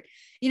part.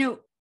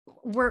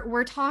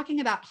 We're talking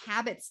about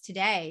habits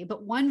today,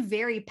 but one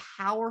very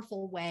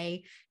powerful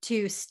way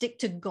to stick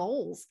to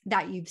goals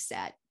that you've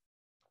set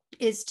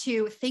is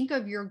to think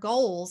of your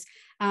goals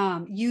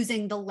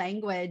using the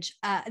language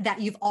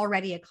that you've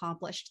already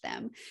accomplished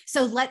them.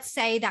 So let's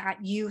say that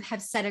you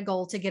have set a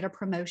goal to get a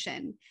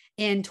promotion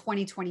in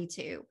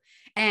 2022.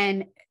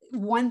 And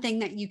one thing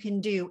that you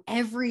can do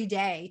every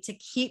day to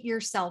keep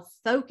yourself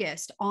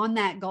focused on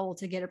that goal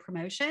to get a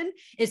promotion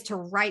is to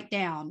write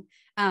down,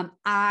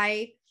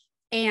 I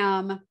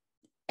am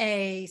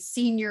a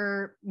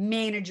senior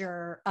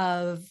manager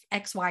of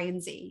X, Y,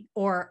 and Z,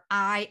 or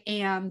I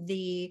am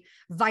the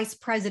vice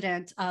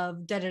president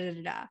of da, da, da,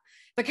 da, da.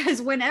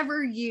 Because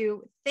whenever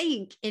you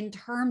think in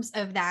terms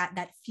of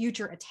that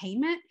future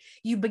attainment,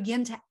 you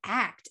begin to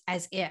act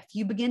as if,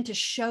 you begin to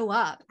show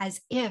up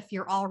as if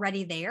you're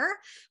already there,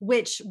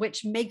 which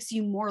makes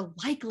you more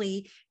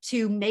likely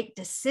to make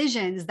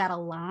decisions that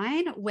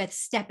align with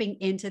stepping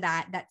into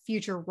that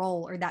future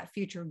role or that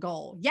future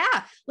goal.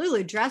 Yeah,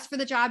 Lulu, dress for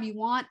the job you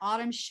want.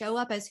 Autumn, show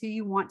up as who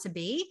you want to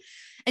be.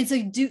 And so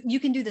you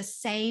can do the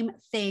same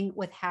thing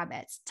with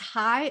habits.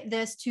 Tie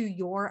this to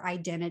your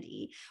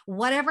identity.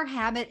 Whatever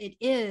habit it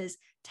is,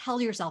 tell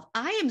yourself,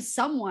 I am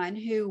someone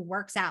who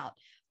works out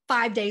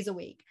 5 days a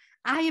week.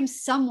 I am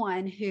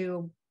someone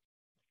who,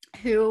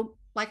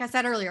 like I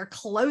said earlier,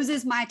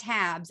 closes my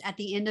tabs at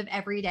the end of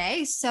every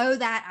day so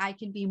that I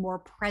can be more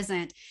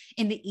present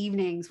in the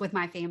evenings with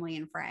my family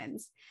and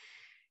friends.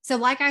 So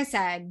like I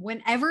said,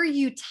 whenever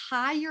you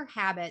tie your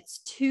habits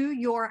to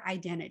your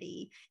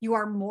identity, you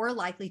are more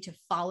likely to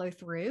follow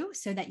through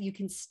so that you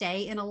can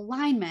stay in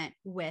alignment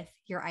with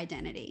your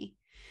identity.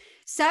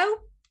 So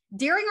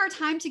during our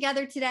time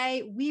together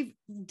today, we've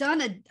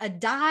done a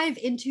dive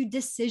into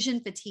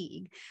decision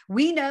fatigue.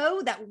 We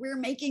know that we're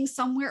making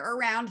somewhere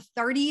around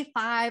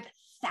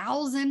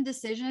 35,000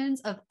 decisions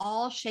of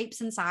all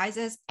shapes and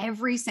sizes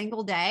every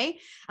single day.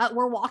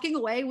 We're walking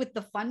away with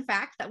the fun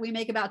fact that we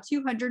make about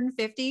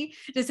 250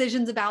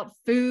 decisions about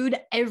food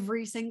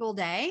every single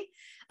day.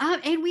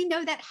 And we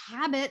know that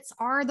habits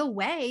are the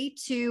way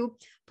to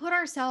put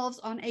ourselves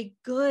on a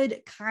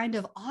good kind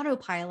of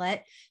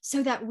autopilot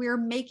so that we're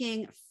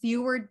making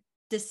fewer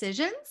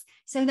decisions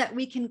so that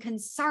we can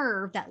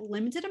conserve that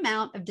limited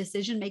amount of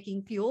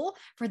decision-making fuel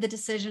for the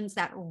decisions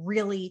that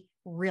really,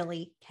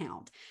 really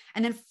count.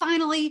 And then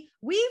finally,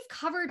 we've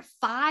covered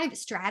 5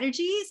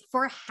 strategies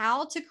for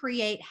how to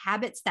create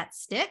habits that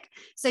stick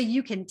so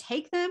you can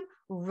take them,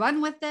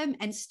 run with them,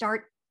 and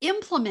start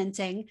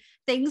implementing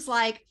things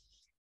like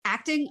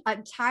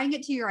tying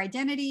it to your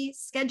identity,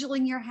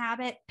 scheduling your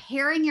habit,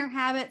 pairing your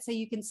habit so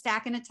you can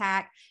stack and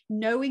attack,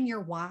 knowing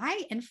your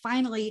why, and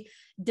finally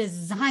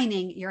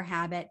designing your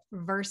habit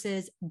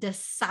versus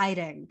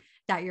deciding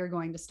that you're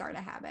going to start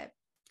a habit.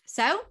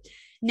 So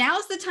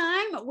now's the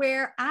time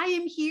where I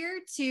am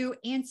here to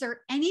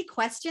answer any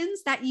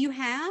questions that you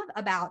have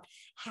about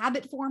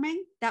habit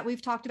forming that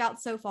we've talked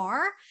about so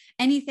far,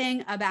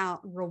 anything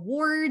about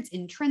rewards,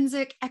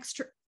 intrinsic,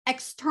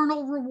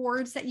 external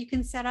rewards that you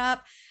can set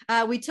up.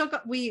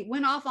 We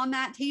went off on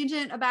that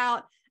tangent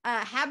about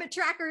habit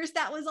trackers.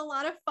 That was a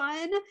lot of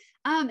fun.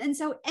 And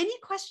so any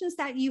questions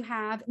that you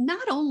have,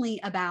 not only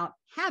about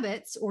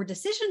habits or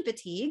decision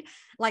fatigue,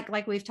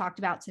 like we've talked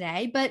about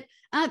today, but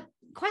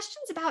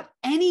questions about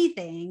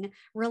anything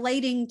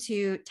relating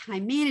to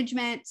time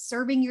management,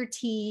 serving your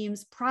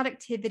teams,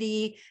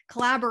 productivity,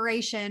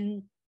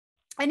 collaboration,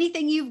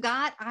 anything you've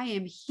got, I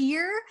am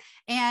here,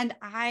 and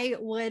I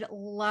would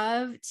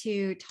love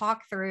to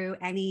talk through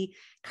any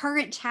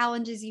current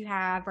challenges you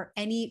have or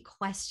any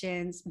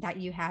questions that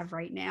you have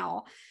right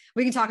now.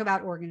 We can talk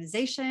about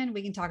organization.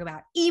 We can talk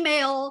about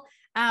email.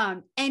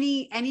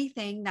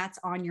 Anything that's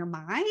on your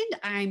mind,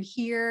 I'm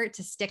here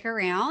to stick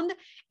around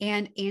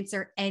and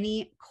answer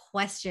any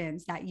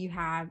questions that you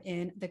have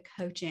in the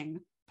coaching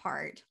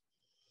part.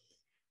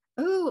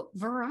 Oh,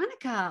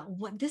 Veronica,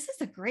 this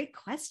is a great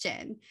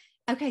question.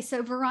 Okay,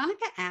 so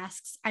Veronica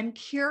asks, I'm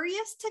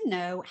curious to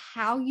know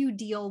how you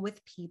deal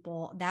with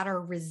people that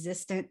are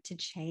resistant to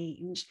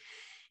change.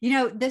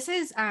 This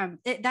is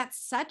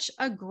that's such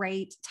a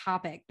great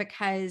topic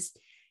because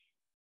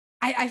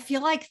I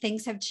feel like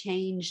things have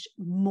changed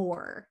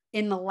more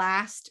in the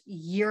last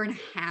year and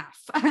a half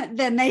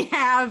than they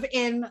have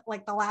in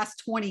like the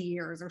last 20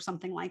 years or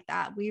something like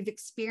that. We've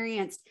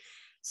experienced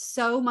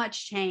so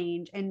much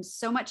change, and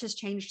so much has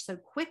changed so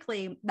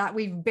quickly that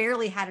we've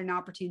barely had an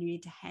opportunity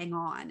to hang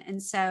on.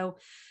 And so,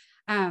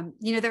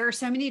 there are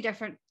so many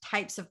different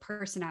types of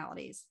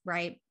personalities,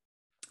 right?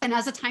 And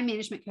as a time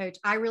management coach,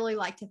 I really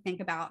like to think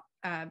about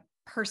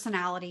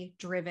personality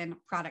driven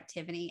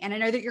productivity. And I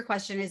know that your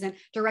question isn't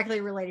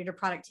directly related to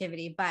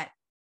productivity, but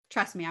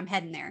trust me, I'm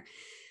heading there.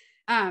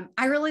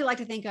 I really like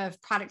to think of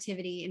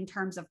productivity in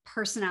terms of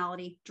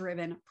personality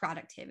driven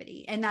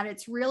productivity, and that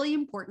it's really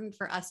important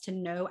for us to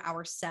know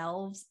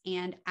ourselves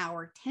and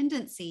our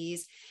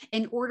tendencies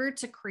in order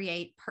to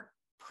create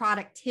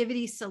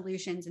productivity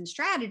solutions and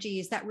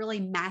strategies that really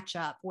match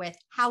up with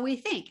how we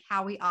think,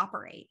 how we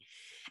operate.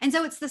 And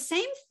so it's the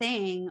same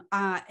thing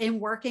in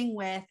working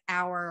with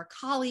our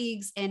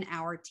colleagues and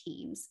our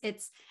teams.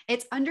 It's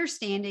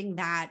understanding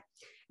that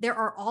there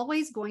are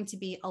always going to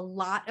be a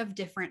lot of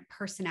different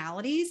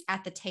personalities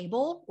at the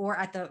table or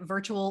at the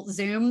virtual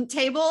Zoom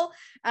table,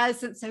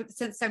 since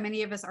so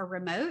many of us are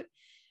remote.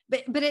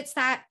 But it's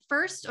that,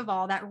 first of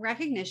all, that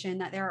recognition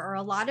that there are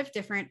a lot of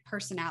different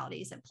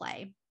personalities at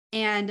play,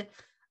 and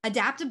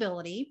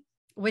adaptability,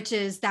 which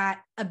is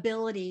that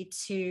ability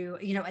to,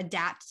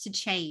 adapt to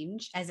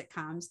change as it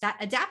comes. That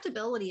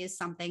adaptability is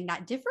something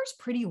that differs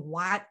pretty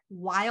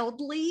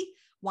wildly.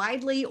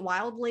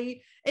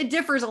 It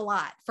differs a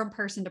lot from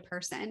person to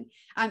person.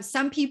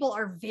 Some people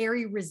are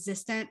very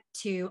resistant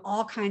to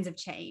all kinds of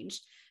change.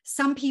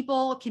 Some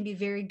people can be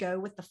very go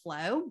with the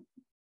flow.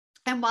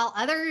 And while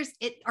others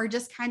are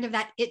just kind of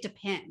that, it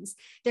depends.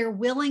 They're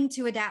willing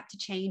to adapt to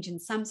change in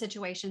some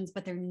situations,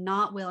 but they're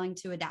not willing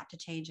to adapt to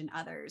change in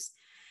others.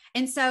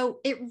 And so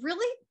it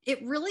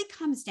really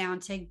comes down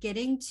to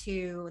getting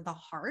to the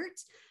heart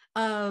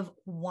of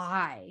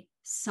why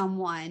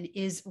someone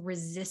is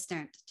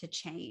resistant to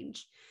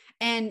change.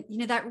 And,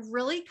 that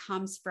really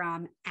comes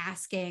from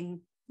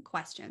asking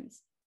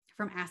questions,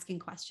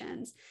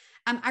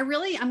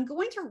 I'm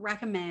going to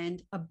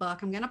recommend a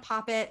book. I'm going to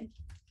pop it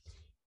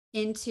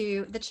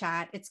into the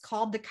chat. It's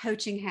called The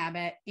Coaching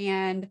Habit,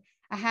 and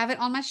I have it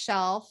on my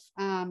shelf,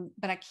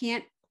 but I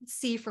can't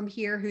see from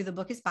here who the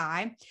book is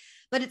by,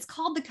 but it's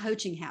called The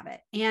Coaching Habit.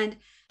 And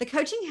The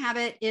Coaching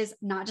Habit is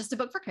not just a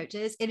book for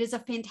coaches. It is a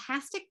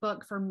fantastic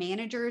book for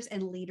managers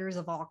and leaders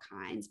of all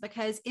kinds,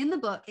 because in the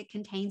book, it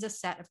contains a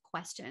set of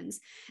questions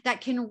that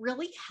can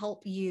really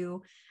help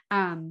you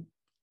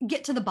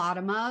get to the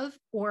bottom of,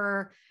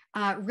 or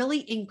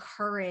really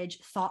encourage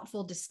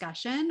thoughtful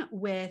discussion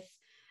with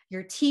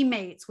your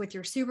teammates, with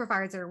your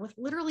supervisor, with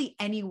literally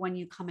anyone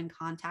you come in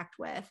contact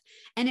with.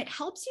 And it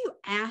helps you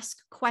ask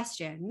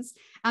questions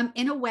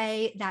in a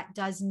way that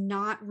does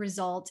not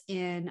result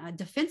in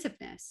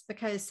defensiveness,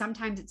 because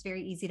sometimes it's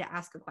very easy to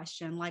ask a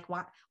question like,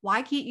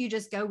 why can't you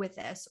just go with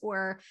this?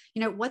 Or,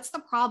 what's the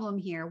problem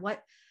here?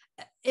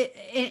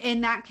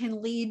 And that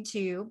can lead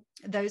to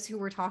those who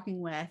we're talking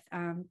with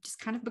just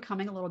kind of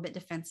becoming a little bit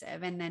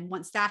defensive. And then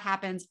once that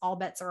happens, all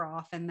bets are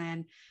off. And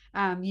then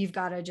you've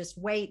got to just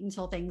wait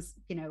until things,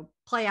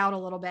 play out a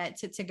little bit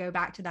to go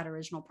back to that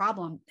original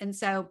problem. And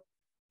so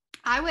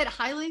I would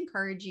highly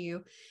encourage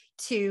you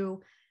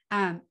to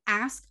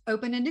ask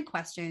open-ended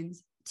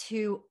questions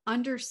to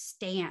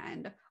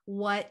understand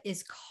what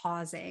is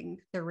causing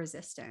the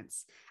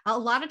resistance. A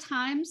lot of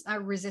times,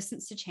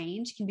 resistance to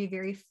change can be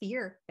very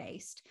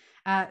fear-based.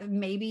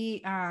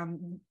 Maybe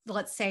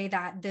let's say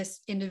that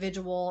this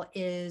individual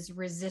is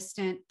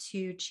resistant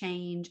to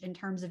change in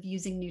terms of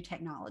using new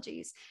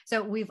technologies.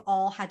 So we've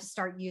all had to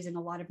start using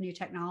a lot of new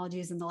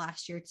technologies in the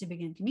last year to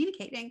begin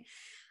communicating.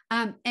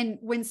 And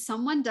when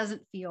someone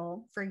doesn't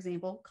feel, for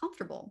example,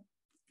 comfortable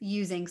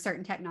using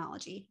certain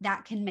technology,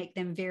 that can make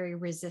them very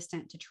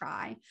resistant to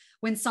try.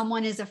 When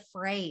someone is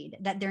afraid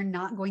that they're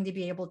not going to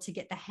be able to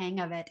get the hang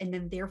of it, and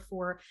then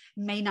therefore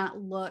may not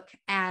look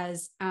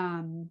as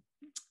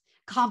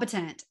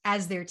competent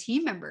as their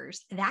team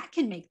members, that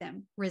can make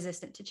them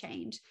resistant to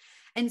change.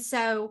 And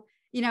so,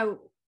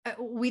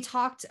 we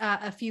talked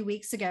a few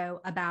weeks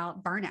ago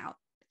about burnout,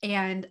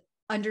 and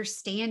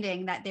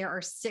understanding that there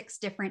are 6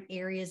 different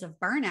areas of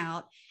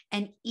burnout,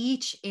 and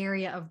each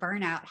area of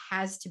burnout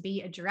has to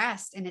be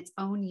addressed in its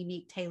own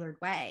unique, tailored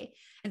way.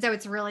 And so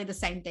it's really the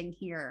same thing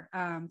here.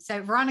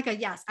 So Veronica,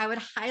 yes, I would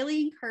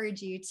highly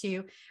encourage you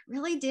to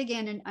really dig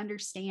in and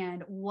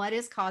understand what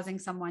is causing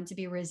someone to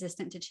be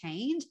resistant to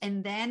change,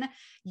 and then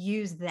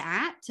use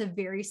that to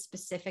very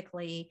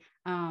specifically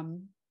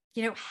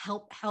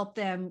help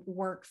them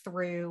work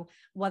through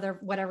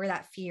whatever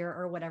that fear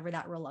or whatever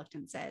that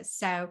reluctance is.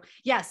 So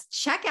yes,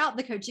 check out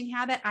the coaching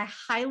habit. I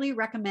highly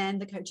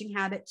recommend the coaching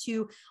habit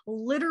to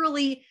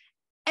literally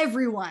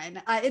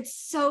everyone. It's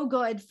so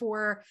good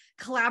for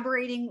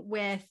collaborating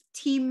with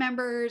team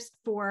members,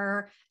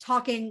 for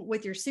talking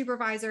with your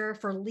supervisor,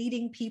 for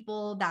leading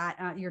people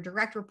that your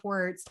direct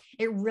reports.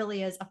 It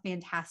really is a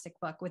fantastic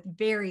book with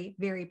very,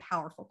 very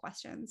powerful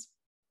questions.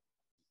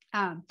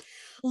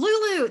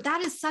 Lulu,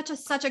 that is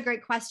such a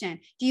great question.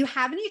 Do you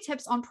have any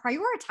tips on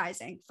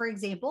prioritizing? For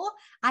example,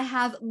 I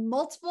have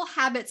multiple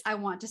habits I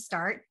want to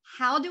start.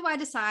 How do I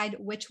decide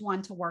which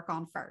one to work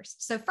on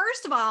first? So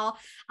first of all,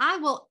 I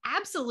will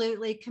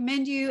absolutely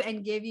commend you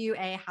and give you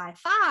a high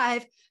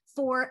five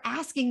for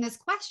asking this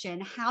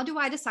question. How do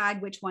I decide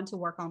which one to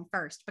work on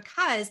first?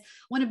 Because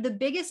one of the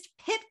biggest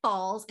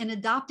pitfalls in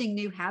adopting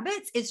new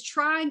habits is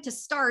trying to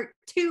start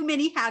too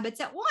many habits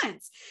at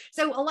once.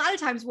 So a lot of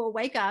times we'll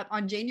wake up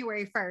on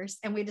January 1st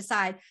and we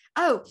decide,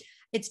 oh,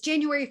 it's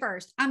January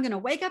 1st. I'm going to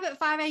wake up at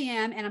 5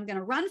 a.m. and I'm going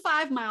to run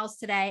 5 miles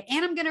today.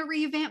 And I'm going to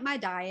revamp my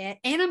diet.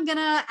 And I'm going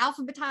to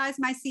alphabetize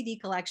my CD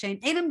collection.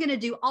 And I'm going to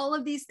do all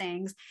of these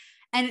things.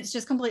 And it's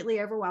just completely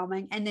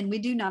overwhelming. And then we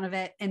do none of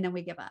it. And then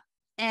we give up.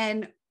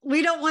 And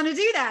we don't want to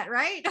do that,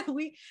 right?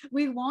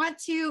 We want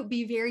to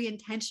be very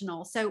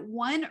intentional. So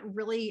one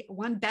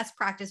best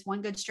practice,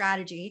 one good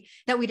strategy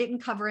that we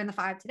didn't cover in the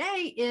 5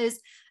 today is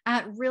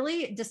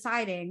really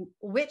deciding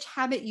which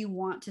habit you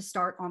want to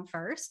start on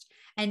first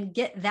and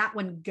get that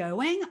one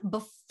going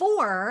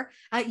before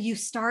you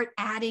start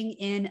adding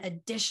in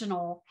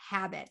additional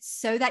habits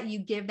so that you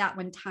give that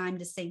one time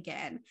to sink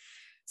in.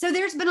 So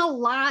there's been a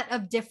lot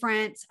of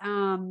different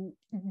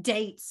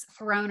dates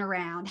thrown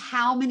around.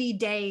 How many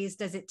days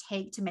does it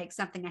take to make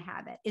something a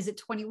habit? Is it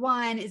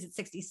 21? Is it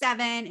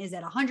 67? Is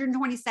it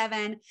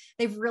 127?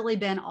 They've really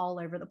been all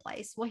over the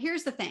place. Well,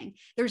 here's the thing.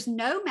 There's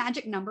no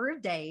magic number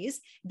of days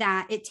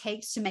that it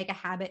takes to make a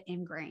habit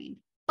ingrained.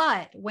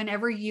 But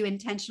whenever you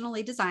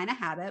intentionally design a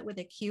habit with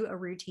a cue, a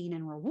routine,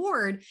 and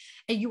reward,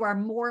 you are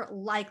more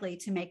likely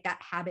to make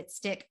that habit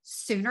stick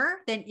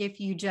sooner than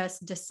if you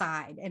just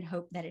decide and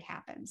hope that it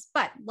happens.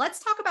 But let's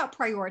talk about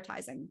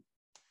prioritizing.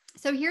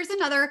 So here's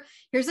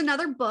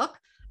another book,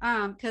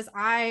 because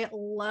I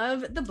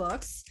love the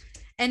books,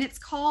 and it's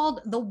called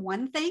The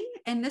One Thing.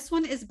 And this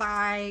one is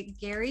by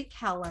Gary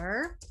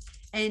Keller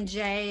and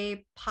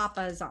Jay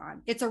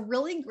Papasan. It's a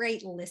really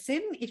great listen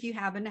if you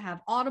happen to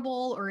have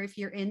Audible or if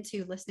you're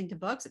into listening to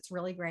books. It's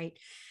really great.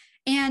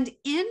 And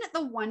in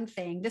The One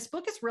Thing, this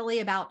book is really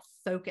about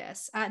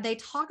focus. They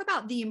talk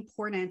about the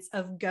importance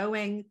of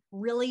going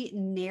really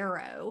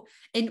narrow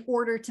in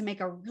order to make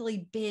a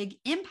really big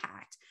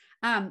impact.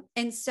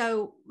 And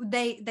so what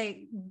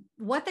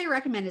they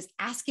recommend is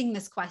asking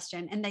this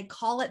question, and they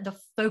call it the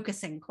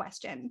focusing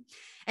question.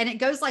 And it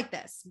goes like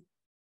this: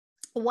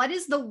 what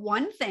is the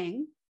one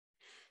thing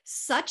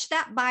such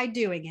that by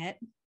doing it,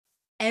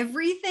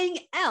 everything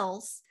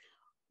else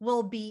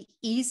will be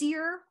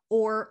easier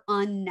or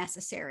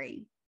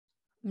unnecessary?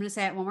 I'm going to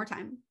say it one more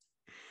time.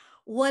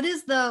 What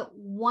is the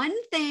one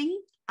thing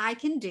I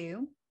can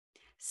do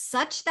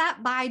such that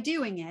by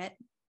doing it,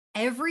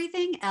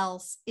 everything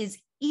else is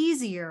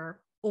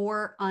easier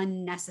or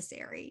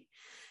unnecessary?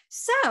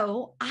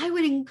 So I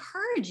would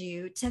encourage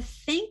you to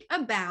think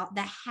about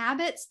the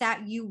habits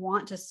that you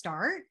want to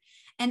start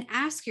and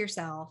ask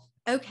yourself,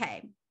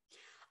 okay,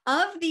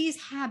 of these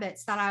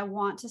habits that I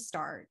want to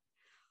start,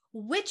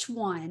 which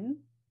one,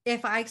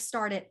 if I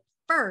start it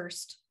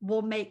first,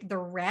 will make the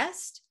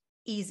rest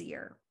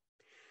easier?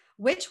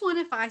 Which one,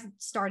 if I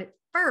start it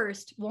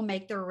first, will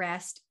make the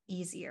rest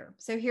easier?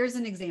 So here's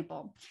an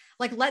example.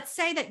 Like, let's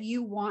say that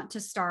you want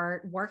to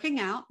start working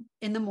out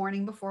in the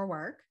morning before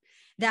work,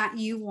 that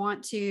you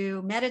want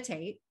to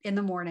meditate in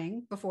the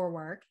morning before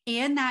work,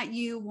 and that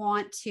you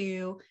want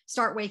to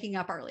start waking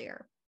up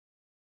earlier,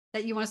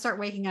 that you want to start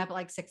waking up at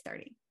like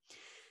 6:30.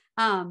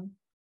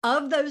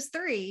 Of those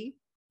 3,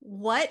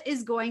 what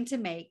is going to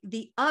make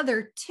the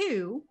other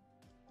 2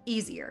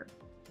 easier?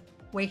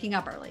 Waking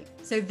up early.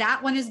 So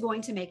that one is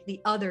going to make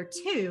the other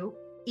 2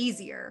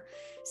 easier.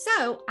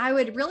 So I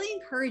would really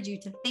encourage you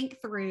to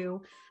think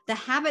through the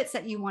habits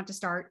that you want to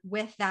start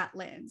with that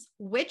lens.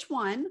 Which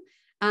one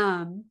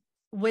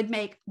would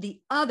make the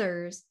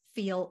others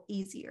feel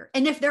easier?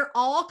 And if they're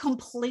all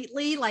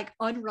completely like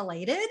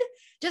unrelated,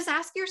 just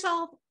ask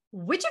yourself,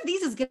 which of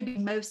these is going to be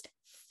most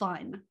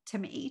fun to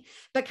me?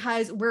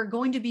 Because we're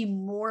going to be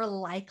more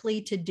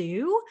likely to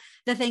do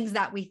the things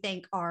that we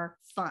think are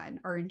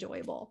fun or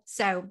enjoyable.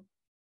 So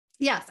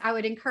yes, I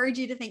would encourage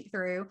you to think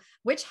through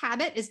which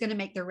habit is going to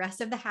make the rest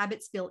of the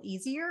habits feel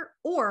easier,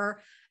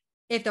 or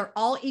if they're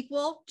all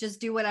equal, just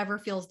do whatever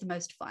feels the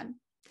most fun.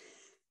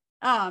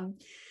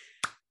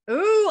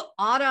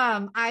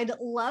 Autumn, I'd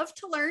love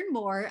to learn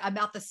more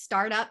about the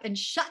startup and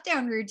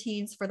shutdown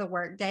routines for the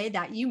workday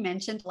that you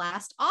mentioned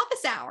last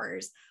office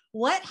hours.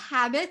 What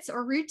habits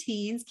or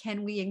routines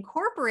can we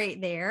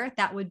incorporate there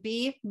that would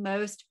be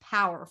most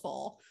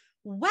powerful?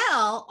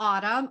 Well,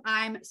 Autumn,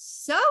 I'm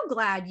so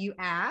glad you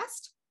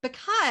asked,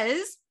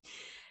 because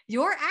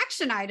your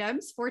action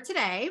items for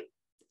today.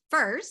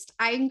 First,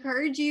 I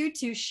encourage you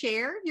to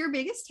share your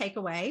biggest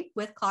takeaway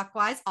with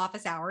Clockwise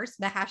Office Hours,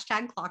 the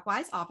hashtag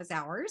Clockwise Office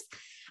Hours.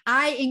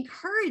 I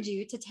encourage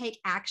you to take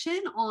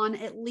action on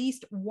at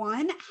least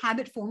one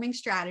habit forming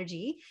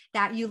strategy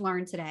that you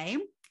learned today.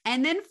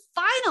 And then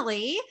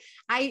finally,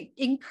 I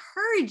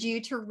encourage you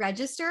to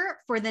register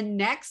for the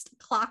next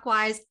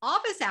Clockwise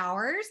Office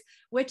Hours,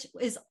 which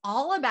is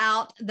all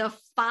about the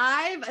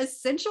 5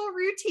 essential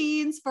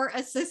routines for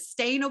a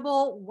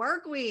sustainable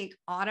work week.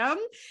 Autumn,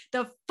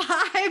 the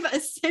 5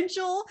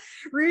 essential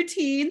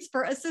routines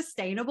for a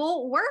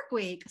sustainable work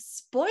week.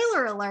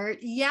 Spoiler alert,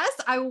 yes,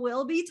 I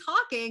will be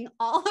talking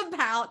all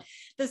about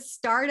the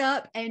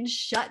startup and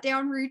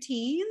shutdown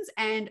routines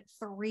and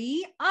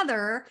 3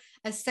 other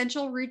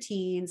essential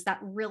routines that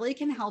really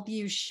can help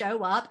you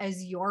show up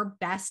as your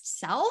best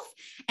self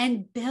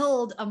and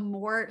build a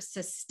more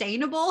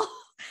sustainable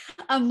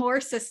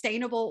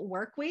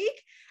work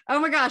week. Oh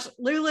my gosh,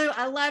 Lulu,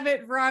 I love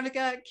it.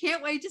 Veronica,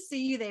 can't wait to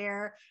see you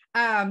there.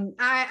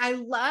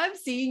 I love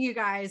seeing you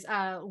guys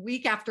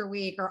week after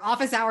week or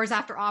office hours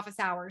after office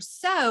hours.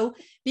 So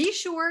be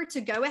sure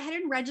to go ahead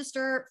and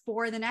register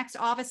for the next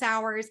office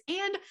hours.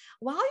 And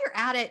while you're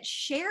at it,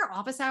 share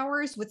office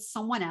hours with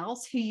someone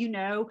else who you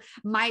know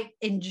might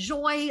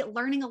enjoy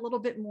learning a little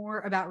bit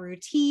more about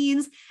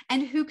routines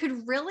and who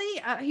could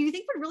really, who you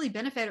think would really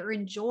benefit or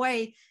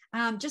enjoy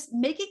just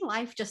making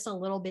life just a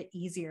little bit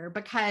easier,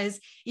 because,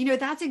 you know,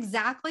 that's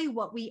exactly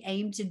what we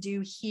aim to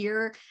do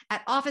here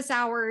at Office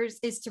Hours,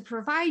 is to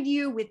provide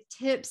you with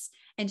tips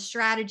and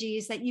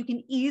strategies that you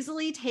can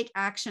easily take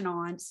action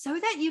on so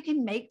that you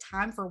can make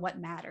time for what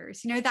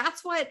matters. You know,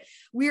 that's what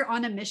we're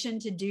on a mission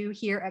to do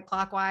here at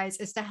Clockwise,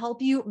 is to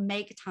help you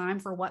make time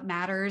for what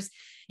matters.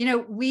 You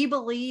know, we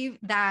believe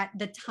that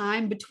the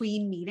time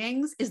between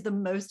meetings is the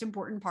most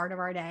important part of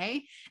our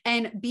day,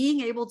 and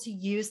being able to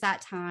use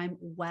that time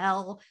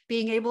well,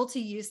 being able to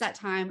use that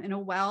time in a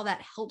way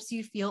that helps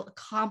you feel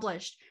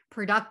accomplished,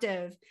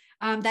 productive,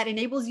 that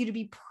enables you to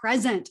be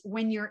present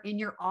when you're in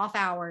your off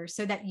hours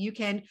so that you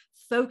can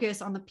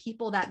focus on the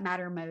people that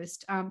matter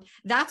most.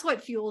 That's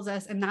what fuels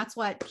us, and that's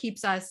what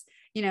keeps us,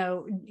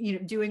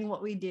 doing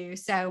what we do.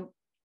 So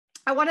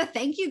I want to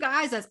thank you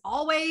guys, as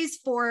always,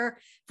 for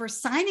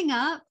signing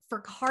up, for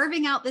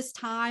carving out this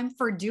time,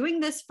 for doing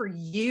this for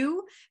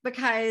you,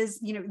 because,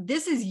 you know,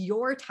 this is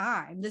your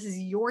time. This is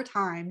your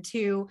time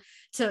to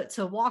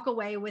walk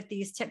away with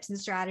these tips and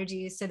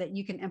strategies so that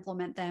you can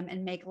implement them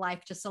and make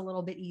life just a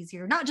little bit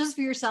easier, not just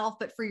for yourself,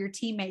 but for your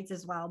teammates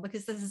as well,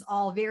 because this is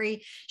all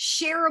very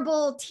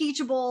shareable,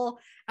 teachable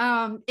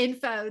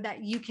info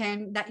that you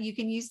can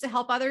use to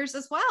help others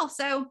as well.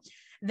 So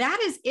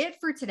that is it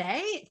for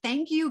today.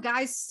 Thank you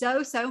guys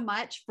so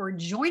much for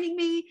joining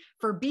me,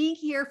 for being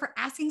here, for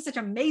asking such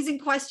amazing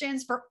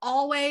questions, for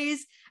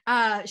always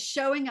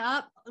showing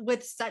up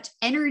with such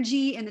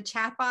energy in the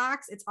chat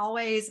box. It's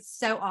always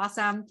so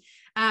awesome.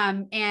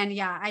 And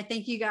yeah, I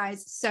thank you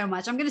guys so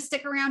much. I'm going to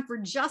stick around for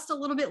just a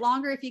little bit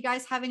longer if you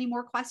guys have any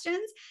more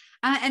questions.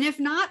 And if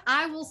not,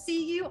 I will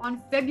see you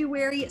on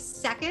February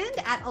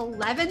 2nd at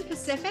 11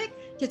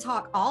 Pacific to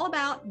talk all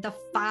about the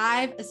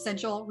 5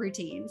 essential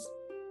routines.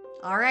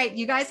 All right,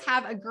 you guys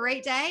have a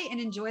great day and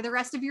enjoy the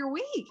rest of your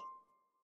week.